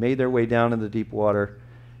clams and made their way down into the deep water,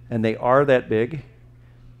 and they are that big.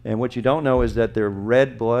 And what you don't know is that their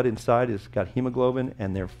red blood inside has got hemoglobin,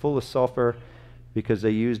 and they're full of sulfur because they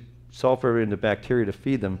use sulfur in the bacteria to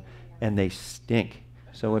feed them, and they stink.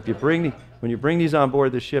 So if you when you bring these on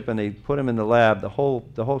board the ship and they put them in the lab, the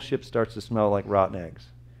whole ship starts to smell like rotten eggs.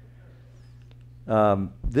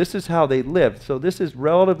 This is how they live. So this is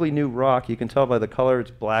relatively new rock. You can tell by the color it's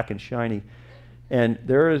black and shiny. And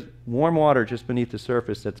there is warm water just beneath the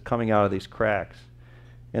surface that's coming out of these cracks.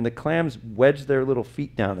 And the clams wedge their little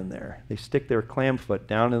feet down in there. They stick their clam foot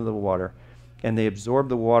down into the water, and they absorb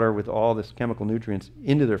the water with all this chemical nutrients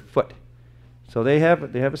into their foot. So they have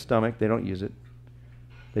a stomach. They don't use it.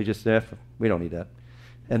 They just say, we don't need that.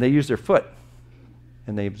 And they use their foot.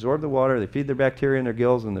 And they absorb the water. They feed their bacteria in their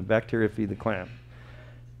gills, and the bacteria feed the clam.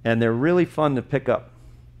 And they're really fun to pick up.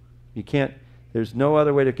 There's no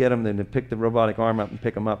other way to get them than to pick the robotic arm up and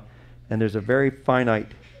pick them up. And there's a very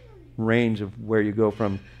finite range of where you go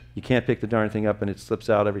from, you can't pick the darn thing up and it slips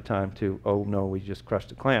out every time, to, oh no, we just crushed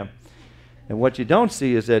a clam. And what you don't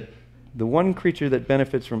see is that the one creature that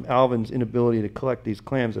benefits from Alvin's inability to collect these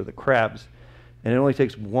clams are the crabs. And it only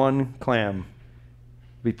takes one clam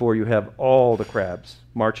before you have all the crabs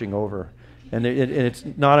marching over. And it's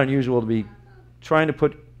not unusual to be trying to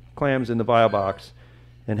put clams in the bio box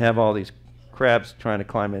and have all these crabs trying to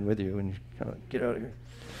climb in with you, and you kind of get out of here.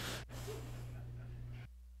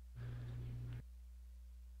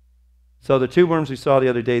 So the tube worms we saw the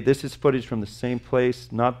other day, this is footage from the same place,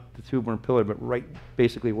 not the tube worm pillar, but right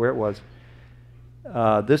basically where it was.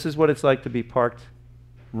 This is what it's like to be parked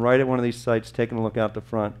right at one of these sites, taking a look out the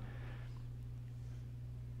front.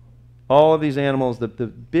 All of these animals, the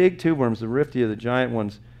big tube worms, the riftia, the giant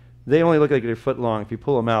ones, they only look like they're a foot long. If you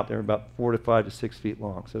pull them out, they're about 4 to 5 to 6 feet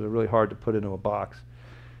long, so they're really hard to put into a box.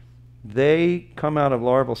 They come out of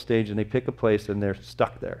larval stage and they pick a place and they're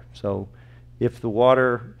stuck there. So if the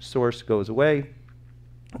water source goes away,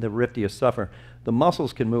 the riftia suffer. The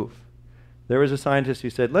mussels can move. There was a scientist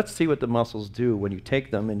who said, let's see what the mussels do when you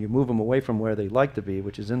take them and you move them away from where they like to be,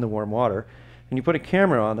 which is in the warm water, and you put a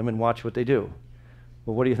camera on them and watch what they do.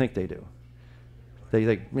 Well, what do you think they do?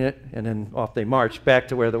 They and then off they march back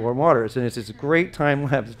to where the warm water is. And it's this great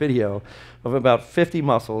time-lapse video of about 50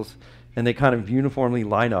 mussels, and they kind of uniformly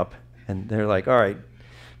line up, and they're like, all right,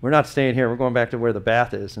 we're not staying here, we're going back to where the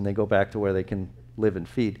bath is, and they go back to where they can live and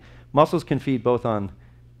feed. Mussels can feed both on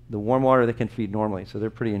the warm water, they can feed normally, so they're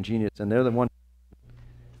pretty ingenious, and they're the ones,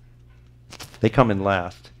 they come in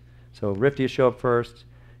last. So riftia show up first,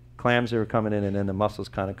 clams are coming in, and then the mussels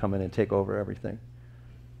kind of come in and take over everything.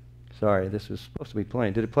 Sorry, this was supposed to be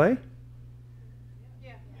playing. Did it play?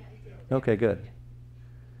 Yeah. Okay, good.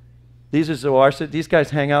 These are zoarcids. These guys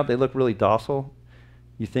hang out. They look really docile.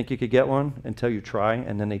 You think you could get one until you try,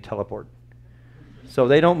 and then they teleport. So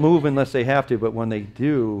they don't move unless they have to, but when they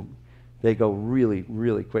do, they go really,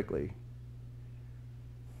 really quickly.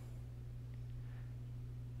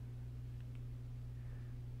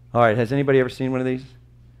 All right, has anybody ever seen one of these?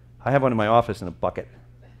 I have one in my office in a bucket.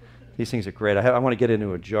 These things are great. I want to get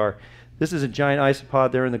into a jar. This is a giant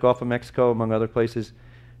isopod there in the Gulf of Mexico, among other places.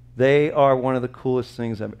 They are one of the coolest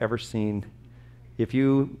things I've ever seen. If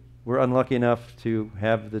you were unlucky enough to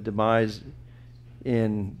have the demise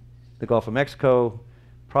in the Gulf of Mexico,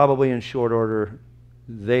 probably in short order,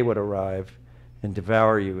 they would arrive and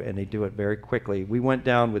devour you, and they do it very quickly. We went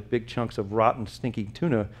down with big chunks of rotten, stinking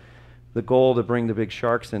tuna, the goal to bring the big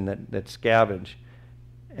sharks in that scavenge,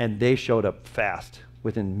 and they showed up fast,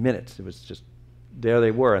 within minutes. It was just, there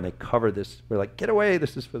they were, and they covered this. We're like, get away,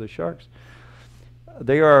 this is for the sharks.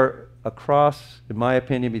 They are a cross, in my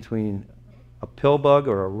opinion, between a pill bug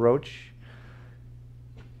or a roach,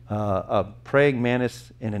 a praying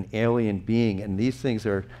mantis, and an alien being. And these things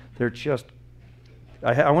are, they're just,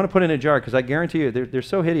 I want to put it in a jar because I guarantee you they're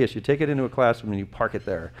so hideous. You take it into a classroom and you park it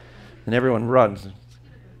there, and everyone runs.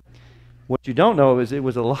 What you don't know is it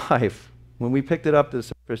was alive. When we picked it up to the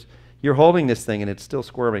surface, you're holding this thing and it's still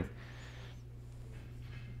squirming.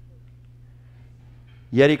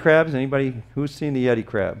 Yeti crabs, anybody who's seen the Yeti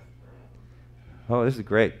crab? Oh, this is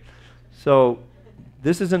great. So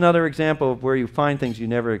this is another example of where you find things you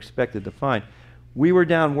never expected to find. We were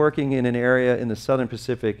down working in an area in the southern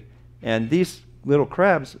Pacific, and these little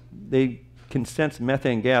crabs, they can sense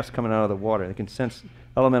methane gas coming out of the water. They can sense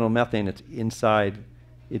elemental methane that's inside,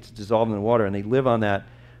 it's dissolved in the water, and they live on that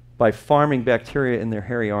by farming bacteria in their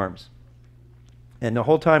hairy arms. And the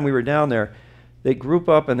whole time we were down there, they group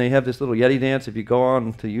up and they have this little Yeti dance. If you go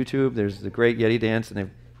on to YouTube, there's the great Yeti dance, and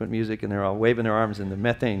they put music and they're all waving their arms in the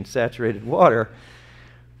methane-saturated water.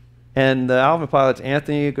 And the Alvin pilots,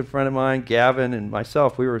 Anthony, a good friend of mine, Gavin, and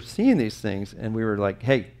myself, we were seeing these things, and we were like,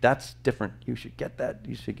 hey, that's different. You should get that.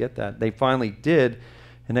 You should get that. They finally did,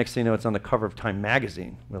 and next thing you know, it's on the cover of Time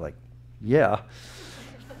magazine. We're like, yeah,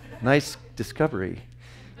 nice discovery.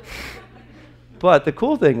 But the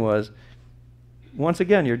cool thing was, once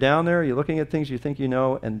again, you're down there, you're looking at things you think you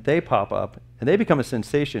know, and they pop up, and they become a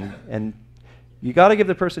sensation, and you got to give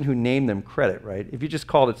the person who named them credit, right? If you just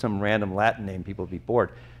called it some random Latin name, people would be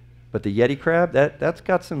bored. But the Yeti crab, that's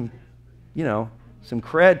got some, you know, some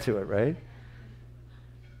cred to it, right?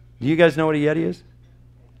 Do you guys know what a Yeti is?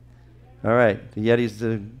 All right, the Yeti's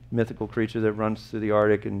the mythical creature that runs through the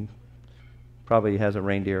Arctic and probably has a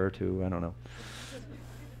reindeer or two, I don't know.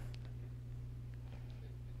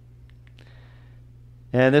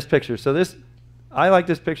 And this picture, so this, I like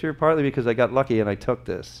this picture partly because I got lucky and I took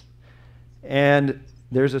this. And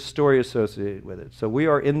there's a story associated with it. So we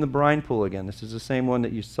are in the brine pool again. This is the same one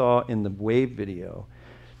that you saw in the wave video.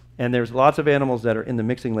 And there's lots of animals that are in the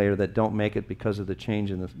mixing layer that don't make it because of the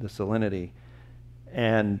change in the salinity.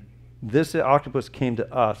 And this octopus came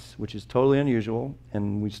to us, which is totally unusual,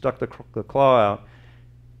 and we stuck the claw out,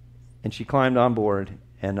 and she climbed on board,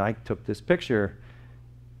 and I took this picture.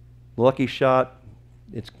 Lucky shot.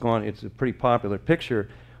 It's gone. It's a pretty popular picture.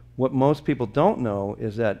 What most people don't know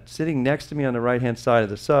is that sitting next to me on the right-hand side of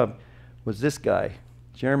the sub was this guy,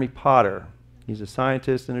 Jeremy Potter. He's a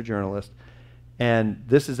scientist and a journalist. And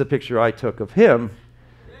this is a picture I took of him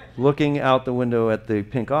looking out the window at the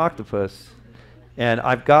pink octopus. And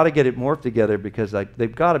I've got to get it morphed together because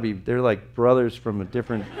they've got to be, they're like brothers from a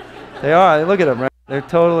different, they are, look at them, right? They're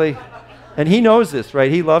totally, and he knows this,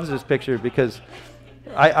 right? He loves this picture because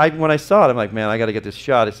when I saw it, I'm like, man, I got to get this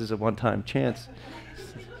shot. This is a one-time chance.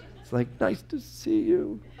 It's like, nice to see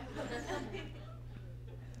you.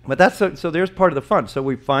 But that's, so there's part of the fun. So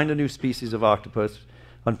we find a new species of octopus.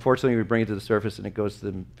 Unfortunately, we bring it to the surface and it goes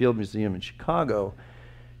to the Field Museum in Chicago.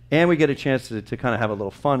 And we get a chance to kind of have a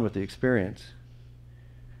little fun with the experience.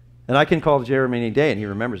 And I can call Jeremy any day and he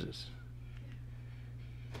remembers this.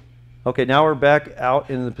 Okay, now we're back out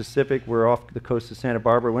in the Pacific. We're off the coast of Santa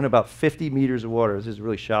Barbara. We're in about 50 meters of water. This is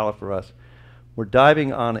really shallow for us. We're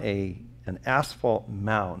diving on an asphalt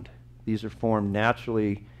mound. These are formed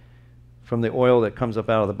naturally from the oil that comes up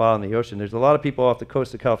out of the bottom of the ocean. There's a lot of people off the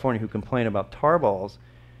coast of California who complain about tar balls,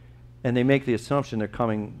 and they make the assumption they're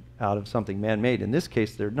coming out of something man-made. In this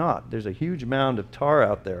case, they're not. There's a huge mound of tar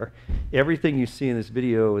out there. Everything you see in this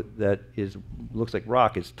video that looks like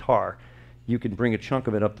rock is tar. You can bring a chunk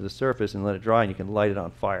of it up to the surface and let it dry, and you can light it on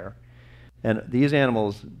fire. And these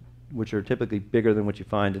animals which are typically bigger than what you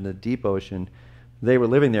find in the deep ocean, they were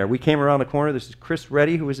living there. We came around the corner. This is Chris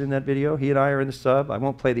Reddy, who was in that video. He and I are in the sub. I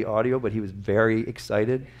won't play the audio, but he was very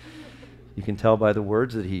excited. You can tell by the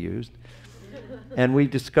words that he used. And we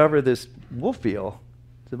discovered this wolf eel.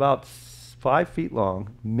 It's about 5 feet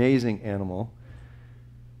long, amazing animal.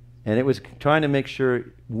 And it was trying to make sure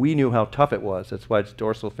we knew how tough it was. That's why its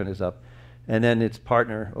dorsal fin is up. And then its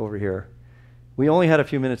partner over here. We only had a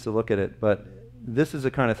few minutes to look at it, but this is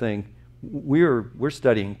the kind of thing. We're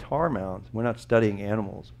studying tar mounds. We're not studying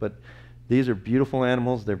animals, but these are beautiful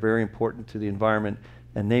animals. They're very important to the environment,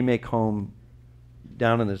 and they make home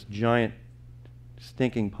down in this giant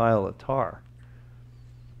stinking pile of tar.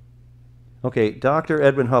 Okay, Dr.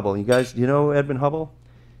 Edwin Hubble. You guys, you know Edwin Hubble?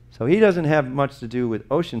 So he doesn't have much to do with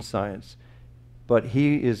ocean science, but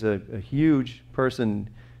he is a huge person.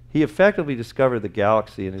 He effectively discovered the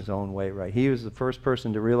galaxy in his own way, right? He was the first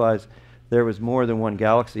person to realize there was more than one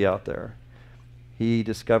galaxy out there. He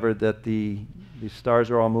discovered that the stars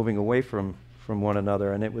are all moving away from one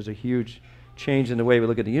another, and it was a huge change in the way we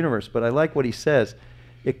look at the universe. But I like what he says.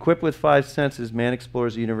 Equipped with 5 senses, man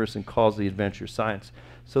explores the universe and calls the adventure science.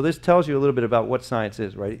 So this tells you a little bit about what science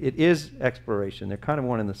is, right? It is exploration. They're kind of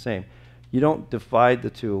one and the same. You don't divide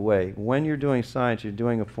the two away. When you're doing science, you're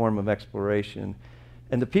doing a form of exploration.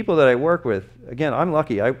 And the people that I work with, again, I'm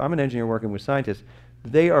lucky. I'm an engineer working with scientists.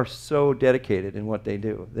 They are so dedicated in what they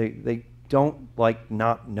do. They don't like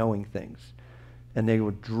not knowing things. And they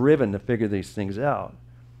were driven to figure these things out.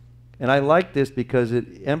 And I like this because it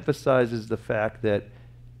emphasizes the fact that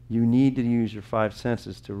you need to use your 5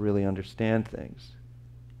 senses to really understand things.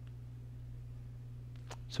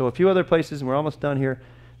 So a few other places, and we're almost done here.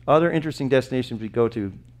 Other interesting destinations we go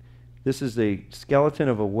to. This is a skeleton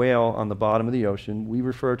of a whale on the bottom of the ocean. We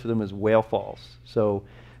refer to them as whale falls. So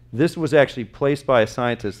this was actually placed by a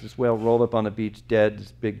scientist. This whale rolled up on the beach dead,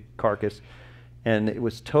 this big carcass. And it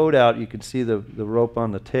was towed out. You could see the rope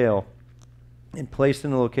on the tail, and placed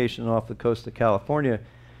in a location off the coast of California.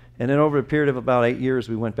 And then over a period of about 8 years,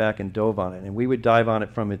 we went back and dove on it. And we would dive on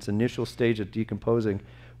it from its initial stage of decomposing,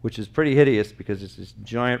 which is pretty hideous because it's this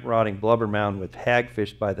giant rotting blubber mound with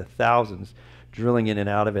hagfish by the thousands drilling in and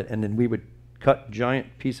out of it. And then we would cut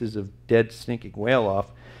giant pieces of dead, stinking whale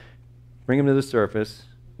off, bring them to the surface,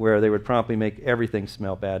 where they would promptly make everything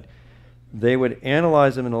smell bad. They would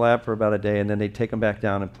analyze them in the lab for about a day, and then they'd take them back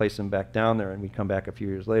down and place them back down there, and we'd come back a few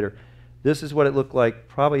years later. This is what it looked like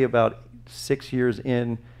probably about 6 years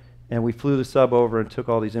in, and we flew the sub over and took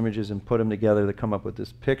all these images and put them together to come up with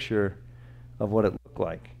this picture of what it looked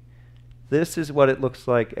like. This is what it looks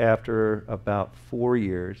like after about 4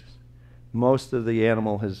 years. Most of the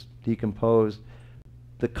animal has decomposed.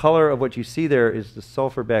 The color of what you see there is the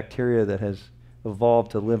sulfur bacteria that has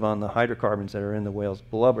evolved to live on the hydrocarbons that are in the whale's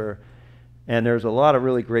blubber. And there's a lot of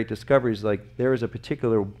really great discoveries, like there is a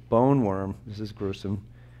particular bone worm, this is gruesome,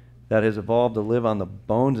 that has evolved to live on the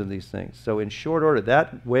bones of these things. So in short order,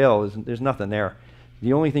 that whale, there's nothing there.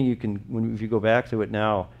 The only thing you can, if you go back to it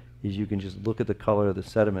now, is you can just look at the color of the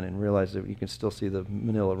sediment and realize that you can still see the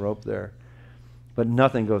manila rope there. But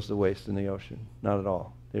nothing goes to waste in the ocean, not at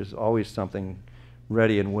all. There's always something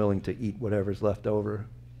ready and willing to eat whatever's left over.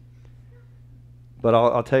 But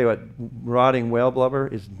I'll tell you what, rotting whale blubber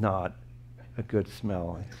is not a good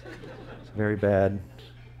smell. It's very bad.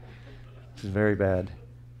 It's very bad.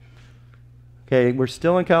 Okay, we're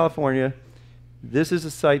still in California. This is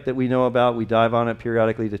a site that we know about. We dive on it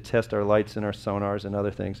periodically to test our lights and our sonars and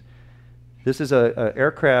other things. This is an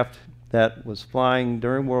aircraft that was flying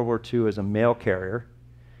during World War II as a mail carrier,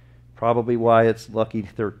 probably why it's Lucky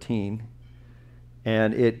 13.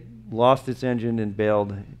 And it lost its engine and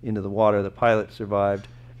bailed into the water. The pilot survived.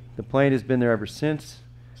 The plane has been there ever since.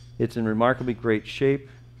 It's in remarkably great shape.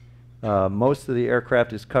 Most of the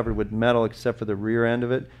aircraft is covered with metal except for the rear end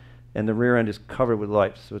of it, and the rear end is covered with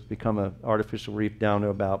life. So it's become an artificial reef down to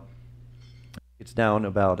about, it's down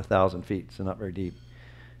about 1,000 feet, so not very deep.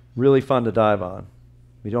 Really fun to dive on.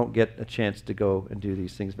 We don't get a chance to go and do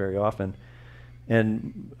these things very often.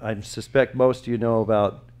 And I suspect most of you know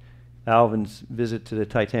about Alvin's visit to the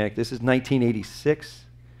Titanic. This is 1986.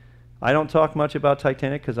 I don't talk much about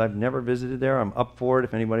Titanic because I've never visited there. I'm up for it.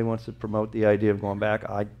 If anybody wants to promote the idea of going back,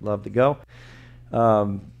 I'd love to go.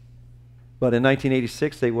 But in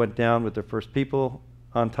 1986, they went down with their first people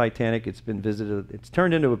on Titanic. It's been visited. It's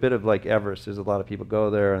turned into a bit of like Everest. There's a lot of people go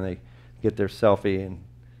there and they get their selfie and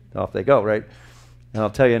off they go, right? And I'll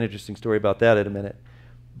tell you an interesting story about that in a minute.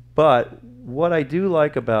 But what I do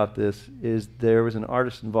like about this is there was an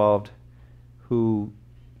artist involved who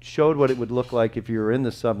showed what it would look like if you were in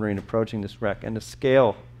the submarine approaching this wreck, and the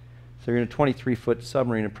scale. So you're in a 23-foot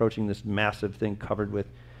submarine approaching this massive thing covered with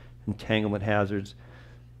entanglement hazards.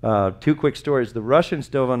 Two quick stories. The Russians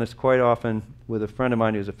dove on this quite often with a friend of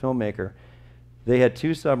mine who's a filmmaker. They had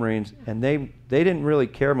two submarines, and they didn't really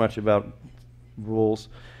care much about rules,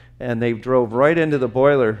 and they drove right into the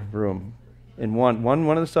boiler room. And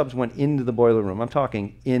one of the subs went into the boiler room. I'm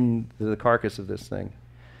talking into the carcass of this thing.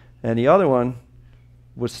 And the other one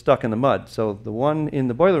was stuck in the mud. So the one in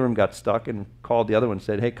the boiler room got stuck and called the other one and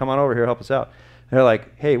said, hey, come on over here, help us out. And they're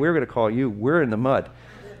like, hey, we're going to call you. We're in the mud.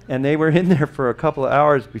 And they were in there for a couple of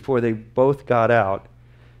hours before they both got out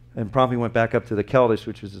and promptly went back up to the Keldysh,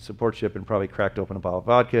 which was a support ship, and probably cracked open a bottle of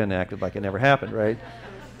vodka and acted like it never happened, right?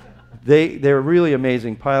 They're really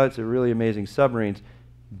amazing pilots. They're really amazing submarines.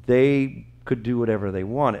 They could do whatever they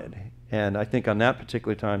wanted. And I think on that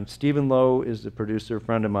particular time, Stephen Lowe is the producer, a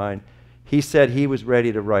friend of mine. He said he was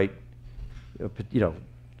ready to write,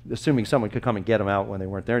 assuming someone could come and get him out when they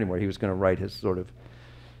weren't there anymore, he was going to write his sort of,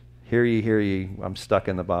 hear ye, I'm stuck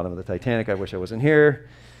in the bottom of the Titanic, I wish I wasn't here.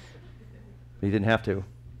 But he didn't have to.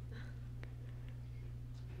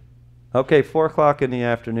 Okay, 4 o'clock in the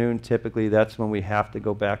afternoon, typically that's when we have to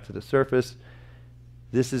go back to the surface.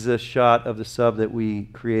 This is a shot of the sub that we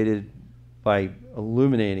created by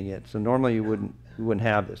illuminating it. So normally you wouldn't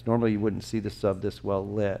have this. Normally you wouldn't see the sub this well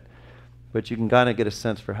lit. But you can kind of get a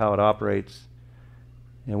sense for how it operates.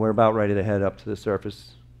 And we're about ready to head up to the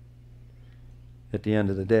surface at the end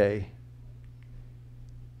of the day.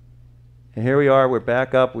 And here we are, we're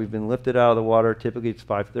back up, we've been lifted out of the water. Typically it's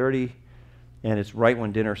 5:30. And it's right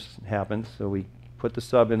when dinner happens. So we put the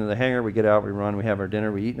sub into the hangar, we get out, we run, we have our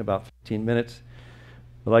dinner, we eat in about 15 minutes.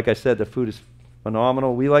 But like I said, the food is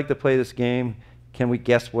phenomenal. We like to play this game. Can we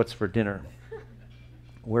guess what's for dinner?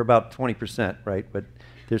 We're about 20%, right? But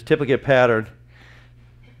there's typically a pattern.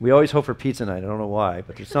 We always hope for pizza night. I don't know why,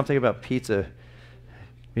 but there's something about pizza.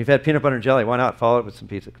 We've had peanut butter and jelly. Why not follow it with some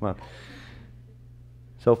pizza? Come on.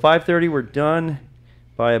 So 5:30, we're done.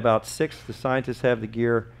 By about 6, the scientists have the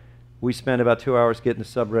gear. We spend about 2 hours getting the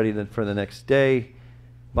sub ready for the next day.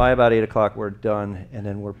 By about 8 o'clock, we're done, and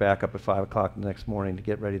then we're back up at 5 o'clock the next morning to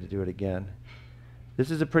get ready to do it again. This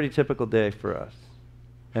is a pretty typical day for us,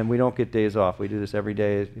 and we don't get days off. We do this every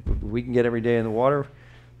day. If we can get every day in the water,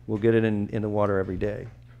 we'll get it in the water every day.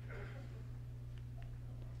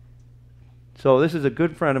 So this is a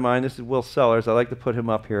good friend of mine. This is Will Sellers. I like to put him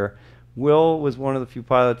up here. Will was one of the few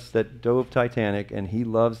pilots that dove Titanic, and he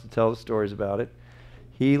loves to tell the stories about it.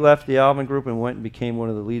 He left the Alvin group and went and became one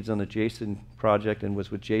of the leads on the Jason project and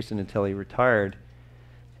was with Jason until he retired.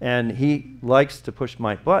 And he likes to push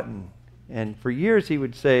my button. And for years he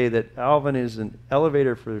would say that Alvin is an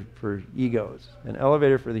elevator for egos, an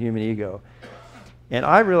elevator for the human ego. And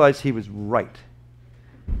I realized he was right.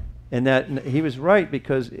 And that he was right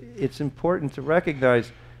because it's important to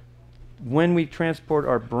recognize when we transport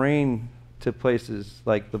our brain to places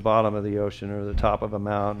like the bottom of the ocean or the top of a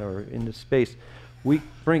mountain or into space, we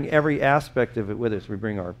bring every aspect of it with us. We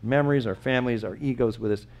bring our memories, our families, our egos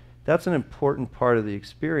with us. That's an important part of the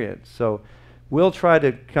experience. So we'll try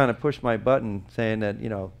to kind of push my button saying that,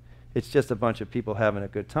 it's just a bunch of people having a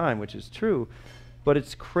good time, which is true, but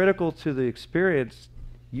it's critical to the experience.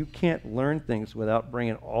 You can't learn things without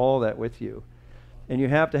bringing all that with you. And you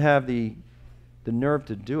have to have the nerve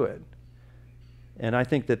to do it. And I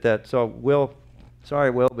think so Will,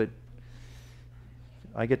 sorry Will, but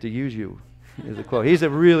I get to use you. Is a quote. He's a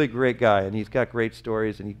really great guy, and he's got great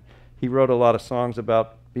stories, and he wrote a lot of songs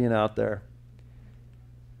about being out there.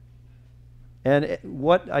 And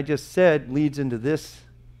what I just said leads into this.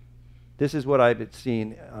 This is what I've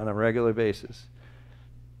seen on a regular basis.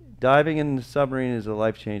 Diving in the submarine is a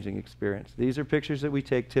life-changing experience. These are pictures that we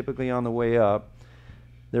take typically on the way up.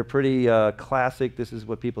 They're pretty classic. This is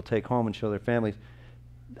what people take home and show their families.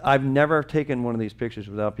 I've never taken one of these pictures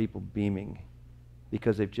without people beaming,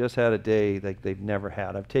 because they've just had a day like they've never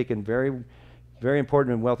had. I've taken very, very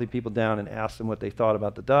important and wealthy people down and asked them what they thought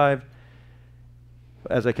about the dive,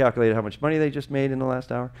 as I calculated how much money they just made in the last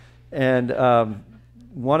hour. And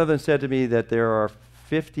one of them said to me that there are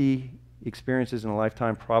 50 experiences in a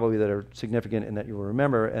lifetime probably that are significant and that you will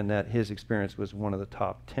remember, and that his experience was one of the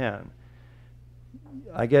top 10.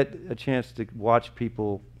 I get a chance to watch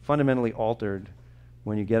people fundamentally altered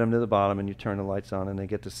when you get them to the bottom and you turn the lights on and they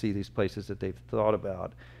get to see these places that they've thought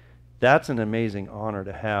about. That's an amazing honor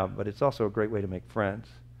to have, but it's also a great way to make friends.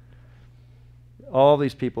 All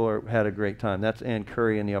these people had a great time. That's Ann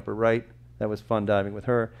Curry in the upper right. That was fun diving with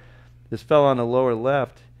her. This fellow on the lower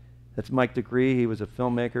left, that's Mike DeGree. He was a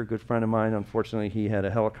filmmaker, good friend of mine. Unfortunately, he had a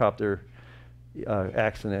helicopter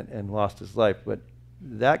accident and lost his life, but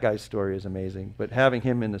that guy's story is amazing. But having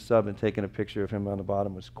him in the sub and taking a picture of him on the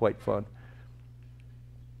bottom was quite fun.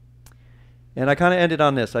 And I kind of ended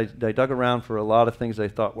on this. I dug around for a lot of things I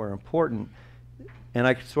thought were important, and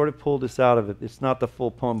I sort of pulled this out of it. It's not the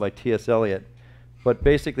full poem by T.S. Eliot, but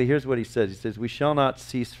basically here's what he says. He says, "We shall not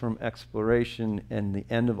cease from exploration, and the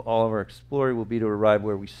end of all of our exploring will be to arrive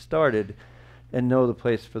where we started and know the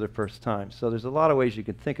place for the first time." So there's a lot of ways you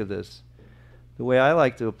can think of this. The way I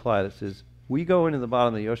like to apply this is we go into the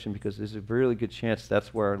bottom of the ocean because there's a really good chance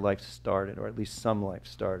that's where our life started, or at least some life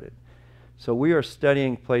started. So we are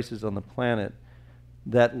studying places on the planet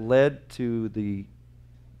that led to the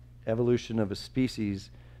evolution of a species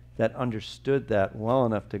that understood that well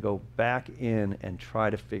enough to go back in and try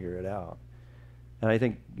to figure it out. And I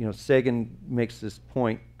think, Sagan makes this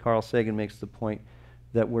point, Carl Sagan makes the point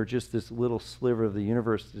that we're just this little sliver of the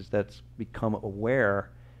universe that's become aware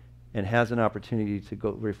and has an opportunity to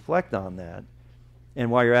go reflect on that. And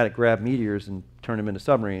while you're at it, grab meteors and turn them into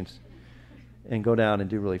submarines and go down and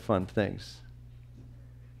do really fun things.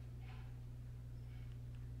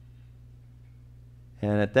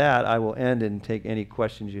 And at that, I will end and take any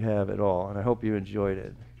questions you have at all. And I hope you enjoyed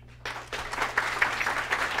it.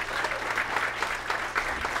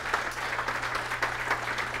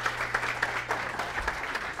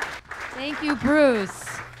 Thank you, Bruce.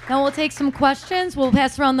 Now we'll take some questions. We'll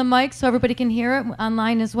pass around the mic so everybody can hear it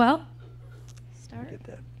online as well. Start. Get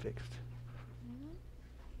that fixed.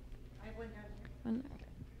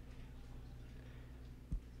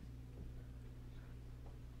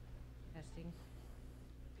 Testing.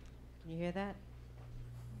 Can you hear that?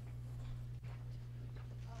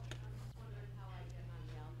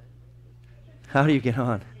 How do you get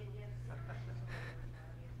on?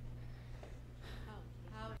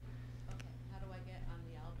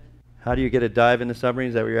 How do you get a dive in the submarine?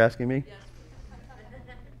 Is that what you're asking me? Yes,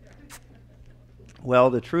 please. Well,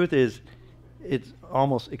 the truth is, it's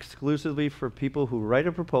almost exclusively for people who write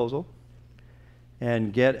a proposal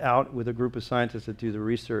and get out with a group of scientists that do the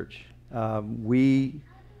research.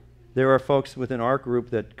 There are folks within our group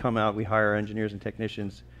that come out. We hire engineers and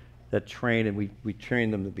technicians that train, and we train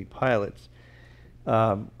them to be pilots.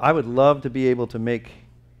 I would love to be able to make,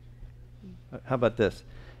 how about this?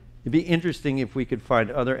 It'd be interesting if we could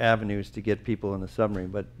find other avenues to get people in the submarine,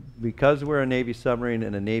 but because we're a Navy submarine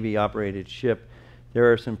and a Navy-operated ship,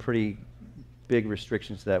 there are some pretty big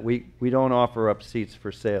restrictions to that. We don't offer up seats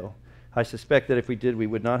for sale. I suspect that if we did, we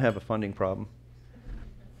would not have a funding problem.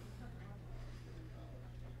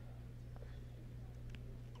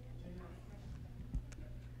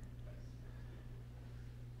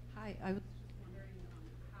 Hi, I was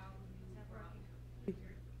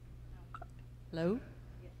Hello?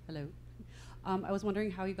 Hello. I was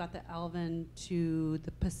wondering how you got the Alvin to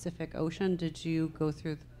the Pacific Ocean. Did you go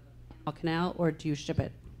through the canal, or do you ship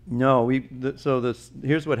it? No,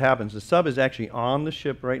 here's what happens. The sub is actually on the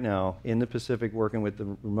ship right now in the Pacific working with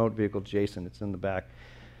the remote vehicle Jason. It's in the back.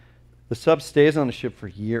 The sub stays on the ship for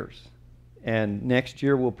years. And next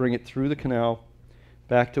year we'll bring it through the canal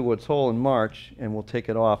back to Woods Hole in March, and we'll take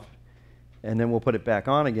it off. And then we'll put it back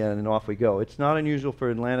on again, and off we go. It's not unusual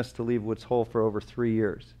for Atlantis to leave Woods Hole for over 3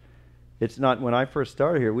 years. It's not, when I first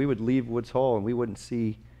started here, we would leave Woods Hole and we wouldn't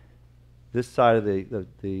see this side of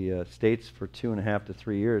the States for 2.5 to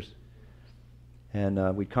 3 years.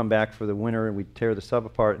 And we'd come back for the winter and we'd tear the sub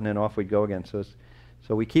apart, and then off we'd go again. So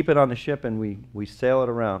we keep it on the ship and we sail it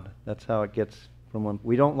around. That's how it gets from one.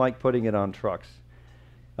 We don't like putting it on trucks.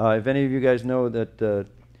 If any of you guys know that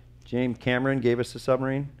James Cameron gave us a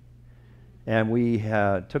submarine, and we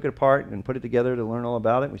took it apart and put it together to learn all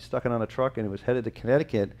about it. We stuck it on a truck, and it was headed to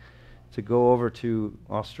Connecticut to go over to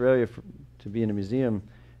Australia to be in a museum,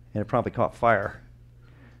 and it promptly caught fire.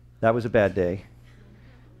 That was a bad day.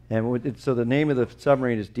 And so the name of the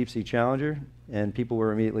submarine is Deep Sea Challenger, and people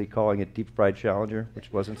were immediately calling it Deep Fried Challenger,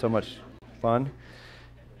 which wasn't so much fun.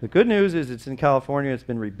 The good news is it's in California, it's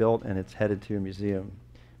been rebuilt, and it's headed to a museum.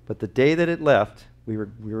 But the day that it left, we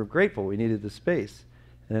were grateful. We needed the space.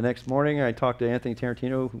 And the next morning, I talked to Anthony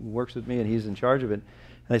Tarantino, who works with me, and he's in charge of it.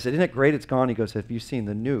 And I said, "Isn't it great it's gone?" He goes, "Have you seen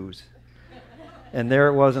the news?" And there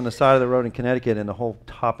it was on the side of the road in Connecticut, and the whole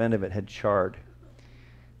top end of it had charred.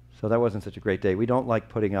 So that wasn't such a great day. We don't like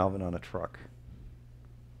putting Alvin on a truck.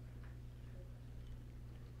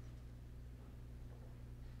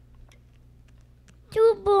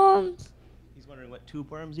 Tube worms. He's wondering what tube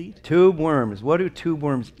worms eat? Tube worms. What do tube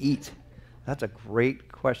worms eat? That's a great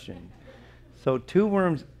question. So tube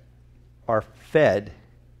worms are fed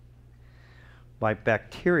by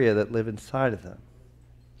bacteria that live inside of them.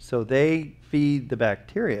 So they feed the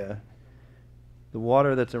bacteria the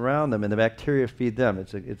water that's around them, and the bacteria feed them.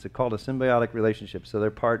 It's called a symbiotic relationship, so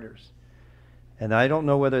they're partners. And I don't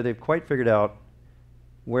know whether they've quite figured out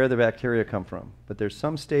where the bacteria come from. But there's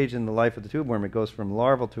some stage in the life of the tube worm, it goes from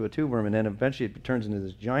larval to a tube worm, and then eventually it turns into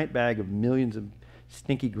this giant bag of millions of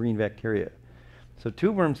stinky green bacteria. So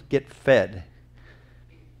tube worms get fed.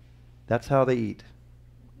 That's how they eat.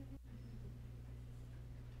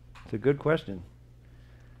 It's a good question.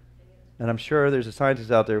 And I'm sure there's a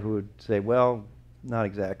scientist out there who would say, well, not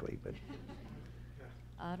exactly, but.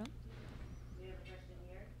 Adam? We have a question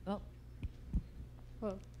here. Oh,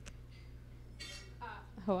 Hello.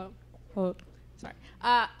 Hello. Hello. Sorry.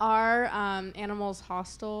 Are animals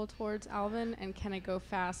hostile towards Alvin, and can it go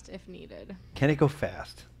fast if needed? Can it go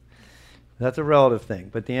fast? That's a relative thing.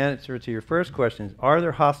 But the answer to your first question is, are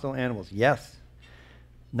there hostile animals? Yes.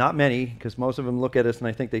 Not many, because most of them look at us and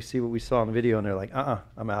I think they see what we saw in the video and they're like,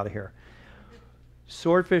 I'm out of here.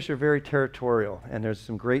 Swordfish are very territorial, and there's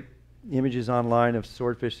some great images online of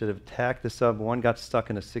swordfish that have attacked the sub. One got stuck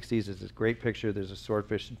in the 60s. There's this great picture. There's a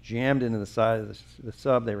swordfish jammed into the side of the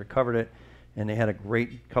sub. They recovered it, and they had a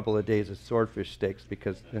great couple of days of swordfish steaks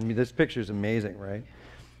because, I mean, this picture is amazing, right?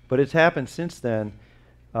 But it's happened since then.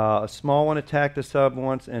 A small one attacked the sub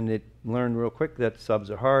once, and it learned real quick that subs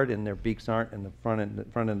are hard and their beaks aren't, and the front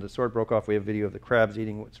end of the sword broke off. We have video of the crabs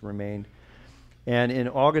eating what's remained. And in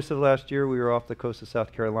August of last year, we were off the coast of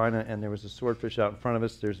South Carolina, and there was a swordfish out in front of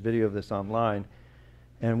us. There's video of this online.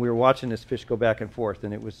 And we were watching this fish go back and forth,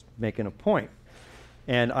 and it was making a point.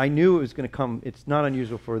 And I knew it was going to come. It's not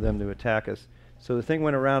unusual for them to attack us. So the thing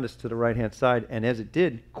went around us to the right-hand side, and as it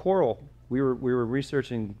did, coral, we were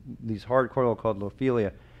researching these hard coral called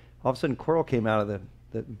Lophelia. All of a sudden, coral came out of the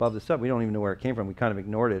above the sub. We don't even know where it came from. We kind of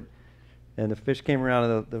ignored it. And the fish came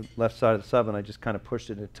around the left side of the sub, and I just kind of pushed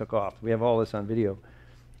it, and it took off. We have all this on video.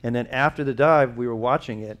 And then after the dive, we were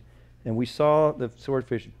watching it, and we saw the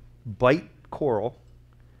swordfish bite coral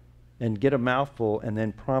and get a mouthful and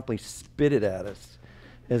then promptly spit it at us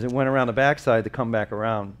as it went around the backside to come back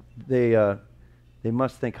around. They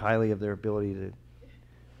must think highly of their ability to,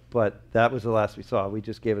 but that was the last we saw. We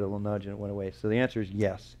just gave it a little nudge, and it went away. So the answer is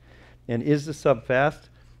yes. And is the sub fast?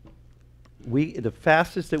 The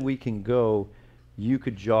fastest that we can go, you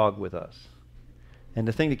could jog with us. And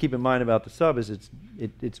the thing to keep in mind about the sub is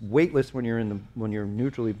it's weightless when you're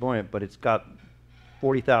neutrally buoyant, but it's got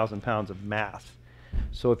 40,000 pounds of mass.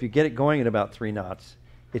 So if you get it going at about 3 knots,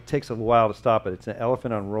 it takes a while to stop it. It's an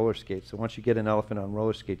elephant on roller skates. So once you get an elephant on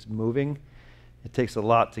roller skates moving, it takes a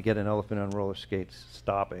lot to get an elephant on roller skates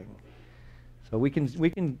stopping. So we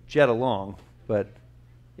can jet along, but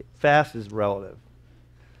fast is relative.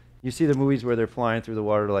 You see the movies where they're flying through the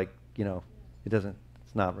water like, it's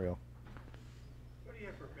not real. What do you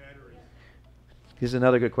have for batteries? Here's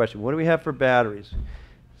another good question. What do we have for batteries?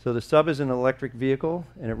 So the sub is an electric vehicle,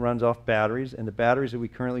 and it runs off batteries, and the batteries that we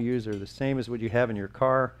currently use are the same as what you have in your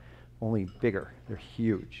car, only bigger. They're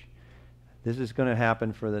huge. This is going to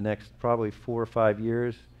happen for the next probably 4 or 5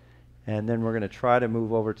 years, and then we're going to try to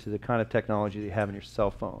move over to the kind of technology that you have in your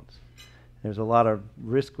cell phones. There's a lot of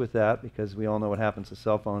risk with that because we all know what happens to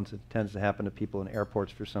cell phones. It tends to happen to people in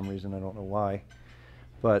airports for some reason. I don't know why.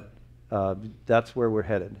 But that's where we're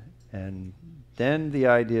headed. And then the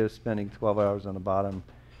idea of spending 12 hours on the bottom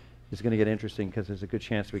is going to get interesting because there's a good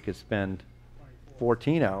chance we could spend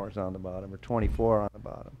 14 hours on the bottom or 24 on the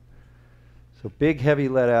bottom. So big, heavy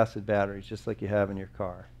lead-acid batteries, just like you have in your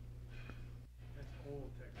car. That's old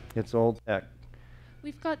tech. It's old tech.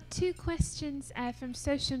 We've got 2 questions from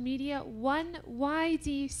social media. One, why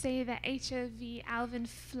do you say that HOV Alvin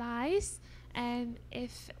flies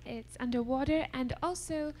if it's underwater? And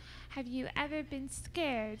also, have you ever been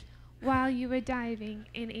scared while you were diving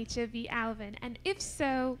in HOV Alvin? And if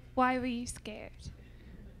so, why were you scared?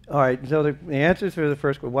 All right, so the answers for the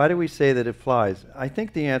first question, why do we say that it flies? I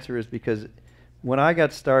think the answer is because when I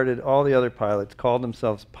got started, all the other pilots called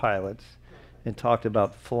themselves pilots and talked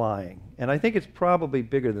about flying. And I think it's probably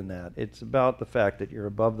bigger than that. It's about the fact that you're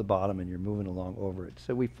above the bottom and you're moving along over it.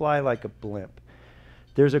 So we fly like a blimp.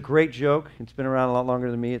 There's a great joke. It's been around a lot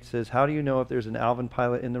longer than me. It says, how do you know if there's an Alvin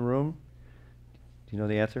pilot in the room? Do you know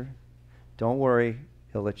the answer? Don't worry,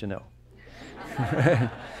 he'll let you know.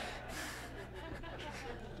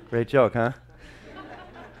 Great joke, huh?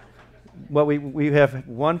 Well, we have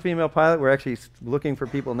one female pilot. We're actually looking for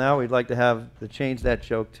people now. We'd like to change that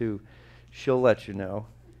joke to, she'll let you know.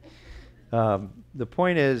 The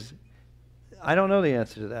point is, I don't know the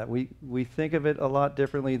answer to that. We think of it a lot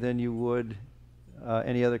differently than you would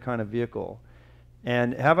any other kind of vehicle.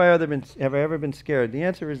 And have I ever been scared? The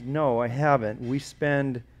answer is no, I haven't. We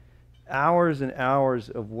spend hours and hours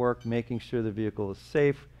of work making sure the vehicle is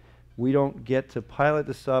safe. We don't get to pilot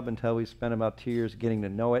the sub until we spend about 2 years getting to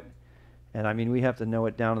know it. And I mean, we have to know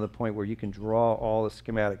it down to the point where you can draw all the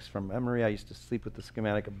schematics from memory. I used to sleep with the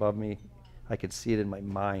schematic above me. I could see it in my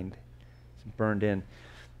mind. It's burned in.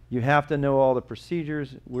 You have to know all the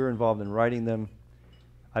procedures. We're involved in writing them.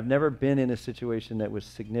 I've never been in a situation that was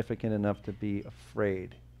significant enough to be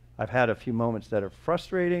afraid. I've had a few moments that are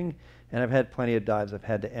frustrating, and I've had plenty of dives I've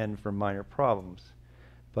had to end for minor problems.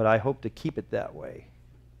 But I hope to keep it that way.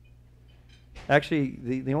 Actually,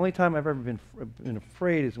 the only time I've ever been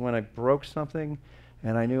afraid is when I broke something,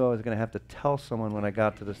 and I knew I was going to have to tell someone when I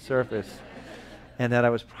got to the surface, and that I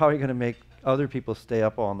was probably going to make other people stay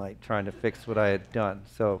up all night trying to fix what I had done.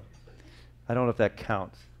 So I don't know if that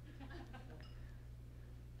counts.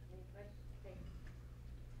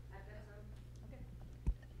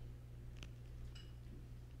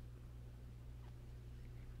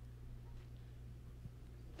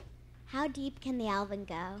 How deep can the Alvin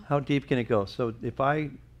go? How deep can it go? So if I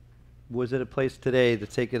was at a place today to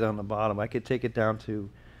take it on the bottom, I could take it down to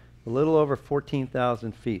a little over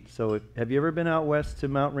 14,000 feet. So have you ever been out west to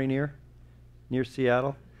Mount Rainier, near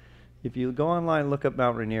Seattle? If you go online and look up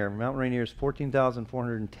Mount Rainier is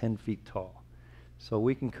 14,410 feet tall. So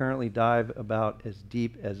we can currently dive about as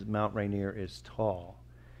deep as Mount Rainier is tall.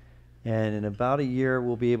 And in about a year,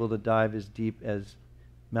 we'll be able to dive as deep as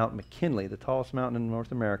Mount McKinley. The tallest mountain in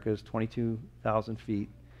North America is 22,000 feet.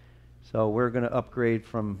 So we're going to upgrade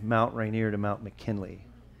from Mount Rainier to Mount McKinley.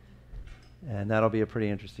 And that'll be a pretty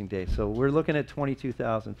interesting day. So we're looking at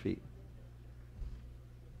 22,000 feet.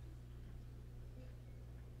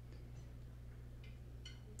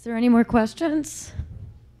 Is there any more questions?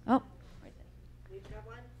 Oh. We've got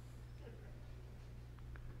one.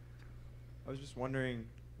 I was just wondering,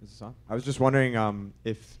 is this on? I was just wondering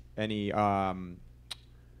if any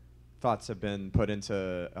thoughts have been put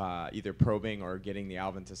into either probing or getting the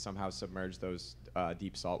Alvin to somehow submerge those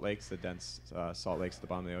deep salt lakes, the dense salt lakes at the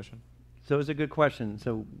bottom of the ocean? So it's a good question.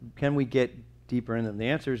 So can we get deeper in them? The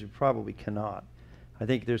answer is you probably cannot. I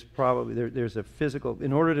think there's probably, there's a physical,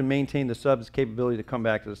 in order to maintain the sub's capability to come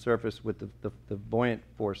back to the surface with the buoyant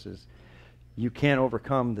forces, you can't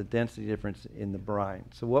overcome the density difference in the brine.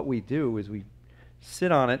 So what we do is we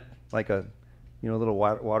sit on it like a little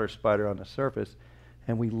water spider on the surface,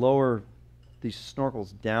 and we lower these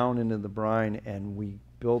snorkels down into the brine, and we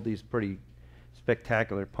build these pretty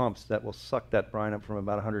spectacular pumps that will suck that brine up from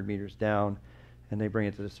about 100 meters down, and they bring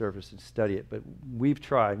it to the surface and study it. But we've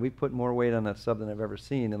tried. We've put more weight on that sub than I've ever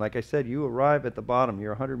seen. And like I said, you arrive at the bottom,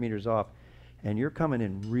 you're 100 meters off, and you're coming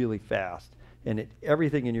in really fast. And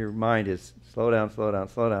everything in your mind is slow down, slow down,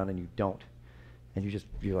 slow down, and you don't. And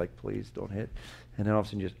you're like, please don't hit. And then all of a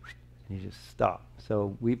sudden you just stop.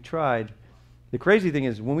 So we've tried. The crazy thing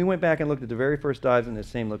is when we went back and looked at the very first dives in the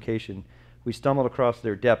same location, we stumbled across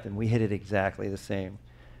their depth and we hit it exactly the same.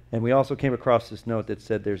 And we also came across this note that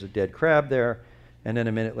said there's a dead crab there, and then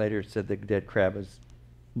a minute later it said the dead crab was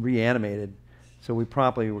reanimated. So we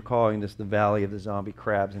promptly were calling this the Valley of the Zombie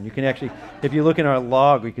Crabs. And you can actually, if you look in our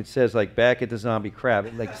log, it says like back at the zombie crab.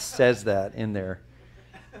 It like says that in there.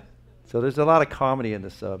 So there's a lot of comedy in the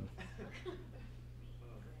sub.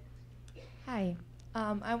 Hi.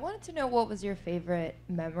 I wanted to know what was your favorite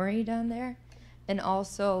memory down there, and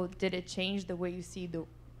also did it change the way you see the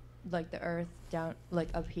Earth down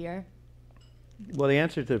up here? Well, the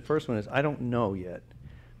answer to the first one is I don't know yet,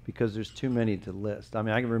 because there's too many to list. I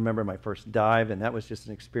mean, I can remember my first dive, and that was just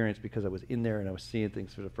an experience because I was in there and I was seeing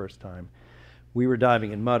things for the first time. We were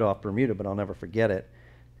diving in mud off Bermuda, but I'll never forget it.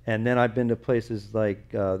 And then I've been to places like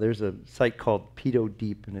there's a site called Pedo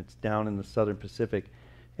Deep, and it's down in the southern Pacific.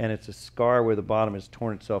 And it's a scar where the bottom has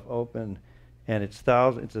torn itself open, and it's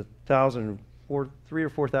 3,000 or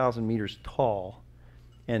 4,000 meters tall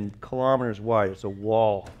and kilometers wide. It's a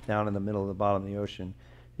wall down in the middle of the bottom of the ocean.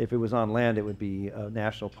 If it was on land, it would be a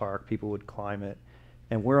national park. People would climb it.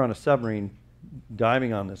 And we're on a submarine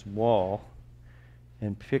diving on this wall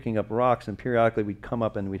and picking up rocks, and periodically we'd come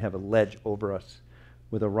up and we'd have a ledge over us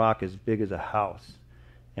with a rock as big as a house.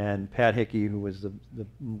 And Pat Hickey, who was the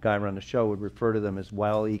guy running the show, would refer to them as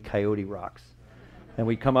Wile E. Coyote rocks. And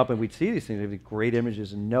we'd come up and we'd see these things, they'd be great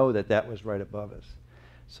images, and know that that was right above us.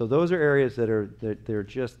 So those are areas they're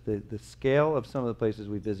just, the scale of some of the places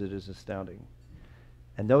we visit is astounding.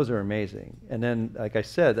 And those are amazing. And then, like I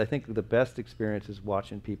said, I think the best experience is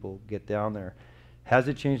watching people get down there. Has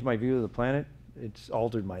it changed my view of the planet? It's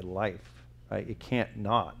altered my life. Right? It can't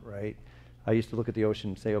not, right? I used to look at the ocean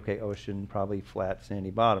and say, okay, ocean, probably flat, sandy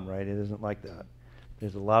bottom, right? It isn't like that.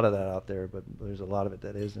 There's a lot of that out there, but there's a lot of it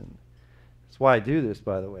that isn't. That's why I do this,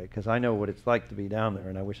 by the way, because I know what it's like to be down there,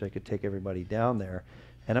 and I wish I could take everybody down there.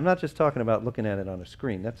 And I'm not just talking about looking at it on a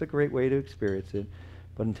screen. That's a great way to experience it.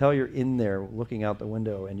 But until you're in there looking out the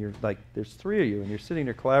window and you're like, there's 3 of you and you're sitting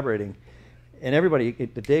there collaborating, and everybody,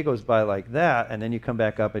 the day goes by like that, and then you come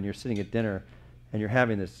back up and you're sitting at dinner and you're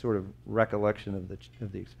having this sort of recollection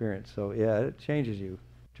of the experience. So yeah, it changes you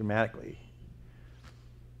dramatically.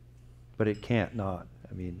 But it can't not.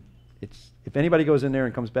 I mean, if anybody goes in there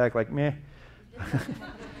and comes back like, meh.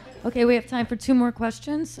 Okay, we have time for 2 more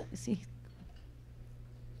questions. See.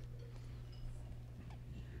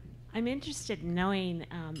 I'm interested in knowing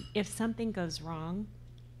if something goes wrong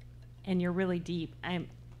and you're really deep,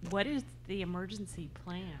 what is the emergency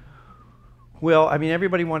plan? Well, I mean,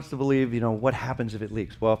 everybody wants to believe, what happens if it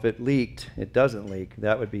leaks? Well, if it leaked, it doesn't leak,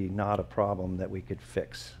 that would be not a problem that we could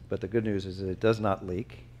fix. But the good news is that it does not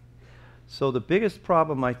leak. So the biggest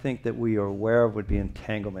problem I think that we are aware of would be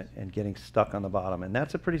entanglement and getting stuck on the bottom. And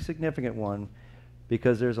that's a pretty significant one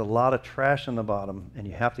because there's a lot of trash on the bottom and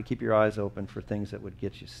you have to keep your eyes open for things that would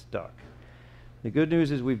get you stuck. The good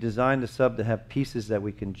news is we've designed the sub to have pieces that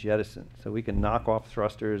we can jettison. So we can knock off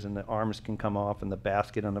thrusters and the arms can come off and the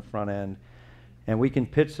basket on the front end. And we can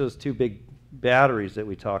pitch those 2 big batteries that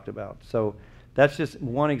we talked about. So that's just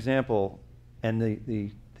one example. And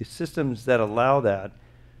the systems that allow that,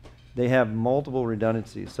 they have multiple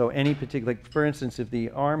redundancies. So any particular, like for instance, if the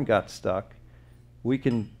arm got stuck, we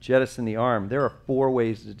can jettison the arm. There are 4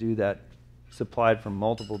 ways to do that, supplied from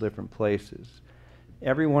multiple different places.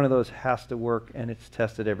 Every one of those has to work, and it's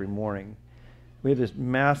tested every morning. We have this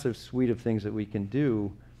massive suite of things that we can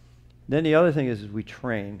do. Then the other thing is we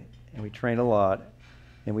train, and we train a lot,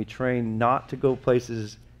 and we train not to go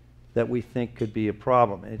places that we think could be a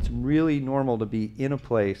problem. And it's really normal to be in a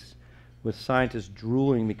place with scientists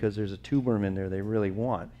drooling because there's a tube worm in there they really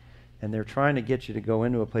want. And they're trying to get you to go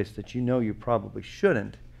into a place that you probably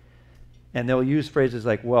shouldn't. And they'll use phrases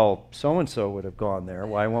like, well, so-and-so would have gone there,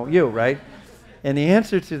 why won't you, right? And the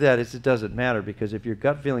answer to that is it doesn't matter, because if your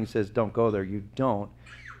gut feeling says don't go there, you don't.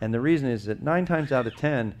 And the reason is that 9 times out of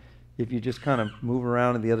 10, if you just kind of move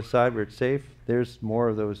around on the other side where it's safe, there's more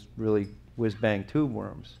of those really whiz-bang tube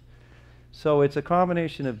worms. So it's a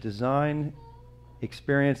combination of design,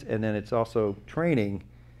 experience, and then it's also training.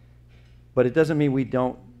 But it doesn't mean we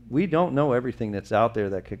don't know everything that's out there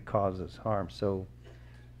that could cause us harm. So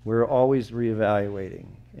we're always reevaluating,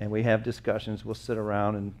 and we have discussions. We'll sit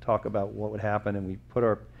around and talk about what would happen, and we put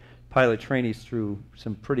our pilot trainees through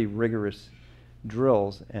some pretty rigorous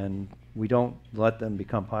drills, and we don't let them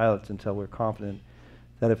become pilots until we're confident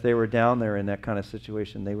that if they were down there in that kind of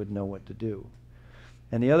situation, they would know what to do.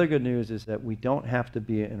 And the other good news is that we don't have to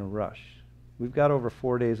be in a rush. We've got over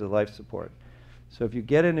 4 days of life support. So if you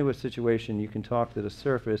get into a situation, you can talk to the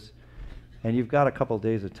surface, and you've got a couple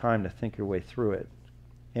days of time to think your way through it.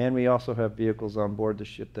 And we also have vehicles on board the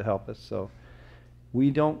ship to help us. So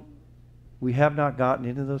we have not gotten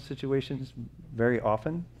into those situations very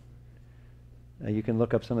often. You can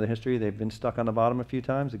look up some of the history. They've been stuck on the bottom a few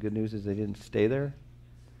times. The good news is they didn't stay there.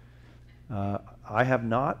 I have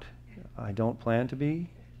not. I don't plan to be.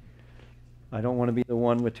 I don't want to be the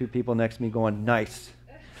one with 2 people next to me going, nice.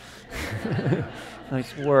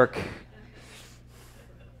 Nice work.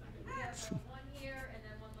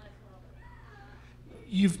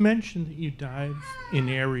 You've mentioned that you dive in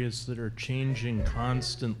areas that are changing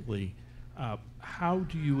constantly. How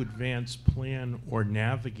do you advance, plan, or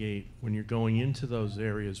navigate when you're going into those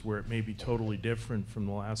areas where it may be totally different from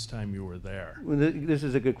the last time you were there? Well, this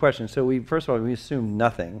is a good question. So first of all, we assume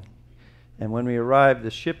nothing. And when we arrive,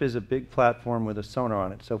 the ship is a big platform with a sonar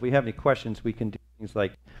on it. So if we have any questions, we can do things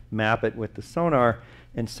like map it with the sonar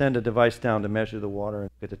and send a device down to measure the water and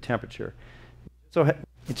get the temperature. So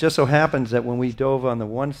it just so happens that when we dove on the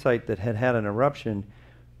one site that had an eruption,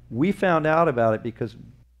 we found out about it because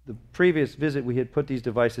the previous visit we had put these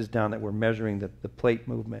devices down that were measuring the plate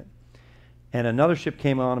movement. And another ship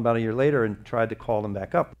came on about a year later and tried to call them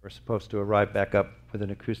back up. We're supposed to arrive back up with an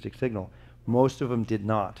acoustic signal. Most of them did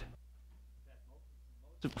not.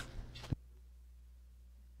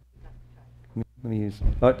 Let me use,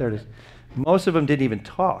 oh, there it is. Most of them didn't even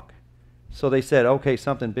talk. So they said, okay,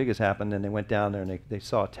 something big has happened, and they went down there and they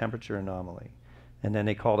saw a temperature anomaly. And then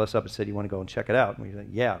they called us up and said, you want to go and check it out? And we said,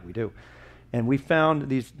 yeah, we do. And we found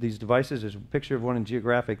these devices. There's a picture of one in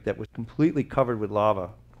Geographic that was completely covered with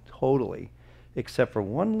lava, totally, except for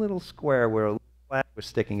one little square where a little flag was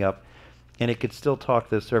sticking up, and it could still talk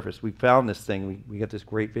to the surface. We found this thing. We got this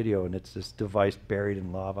great video, and it's this device buried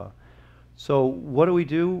in lava. So what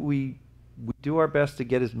do? We do our best to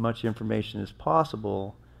get as much information as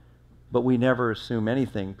possible, but we never assume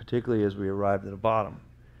anything, particularly as we arrive at the bottom.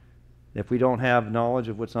 If we don't have knowledge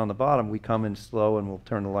of what's on the bottom, we come in slow and we'll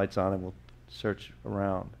turn the lights on and we'll search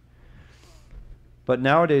around. But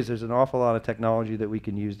nowadays, there's an awful lot of technology that we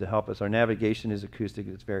can use to help us. Our navigation is acoustic.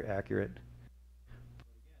 It's very accurate.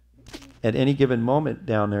 At any given moment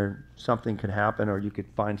down there, something could happen, or you could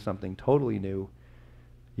find something totally new.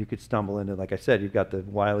 You could stumble into, like I said, you've got the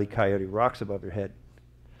Wile E. Coyote rocks above your head.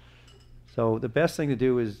 So the best thing to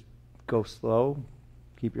do is go slow,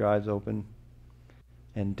 keep your eyes open,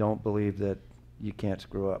 and don't believe that you can't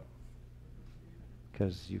screw up,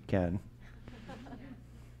 because you can.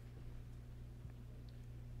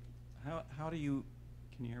 How do you,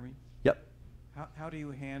 can you hear me? Yep. How do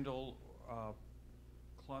you handle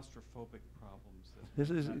claustrophobic problems that This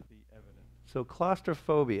is might be evident? So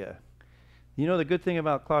claustrophobia. You know, the good thing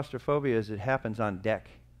about claustrophobia is it happens on deck.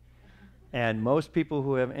 And most people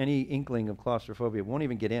who have any inkling of claustrophobia won't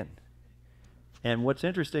even get in. And what's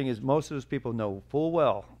interesting is most of those people know full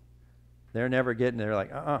well they're never getting there.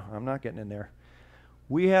 Like, I'm not getting in there.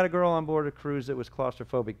 We had a girl on board a cruise that was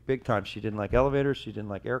claustrophobic big time. She didn't like elevators. She didn't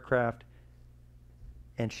like aircraft.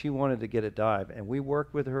 And she wanted to get a dive. And we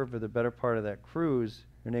worked with her for the better part of that cruise.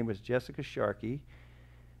 Her name was Jessica Sharkey.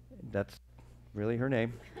 That's really her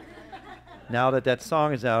name. Now that that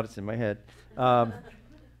song is out, it's in my head.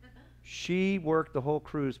 She worked the whole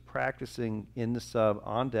cruise practicing in the sub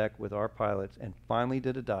on deck with our pilots and finally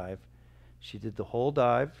did a dive. She did the whole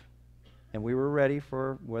dive, and we were ready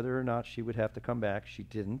for whether or not she would have to come back. She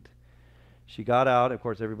didn't. She got out. Of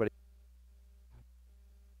course, everybody.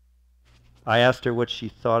 I asked her what she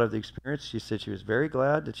thought of the experience. She said she was very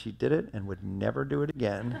glad that she did it and would never do it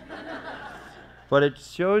again. But it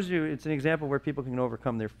shows you, it's an example where people can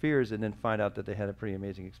overcome their fears and then find out that they had a pretty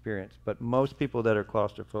amazing experience. But most people that are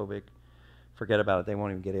claustrophobic forget about it. They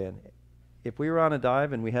won't even get in. If we were on a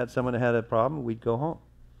dive and we had someone that had a problem, we'd go home.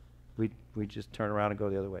 We'd just turn around and go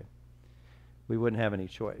the other way. We wouldn't have any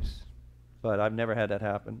choice. But I've never had that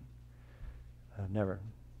happen. I've never.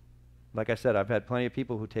 Like I said, I've had plenty of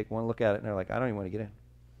people who take one look at it and they're like, I don't even want to get in.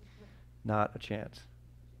 Not a chance.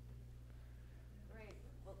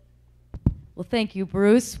 Well, thank you,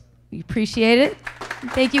 Bruce. We appreciate it.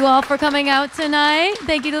 Thank you all for coming out tonight.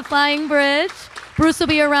 Thank you to the Flying Bridge. Bruce will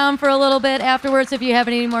be around for a little bit afterwards if you have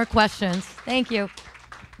any more questions. Thank you.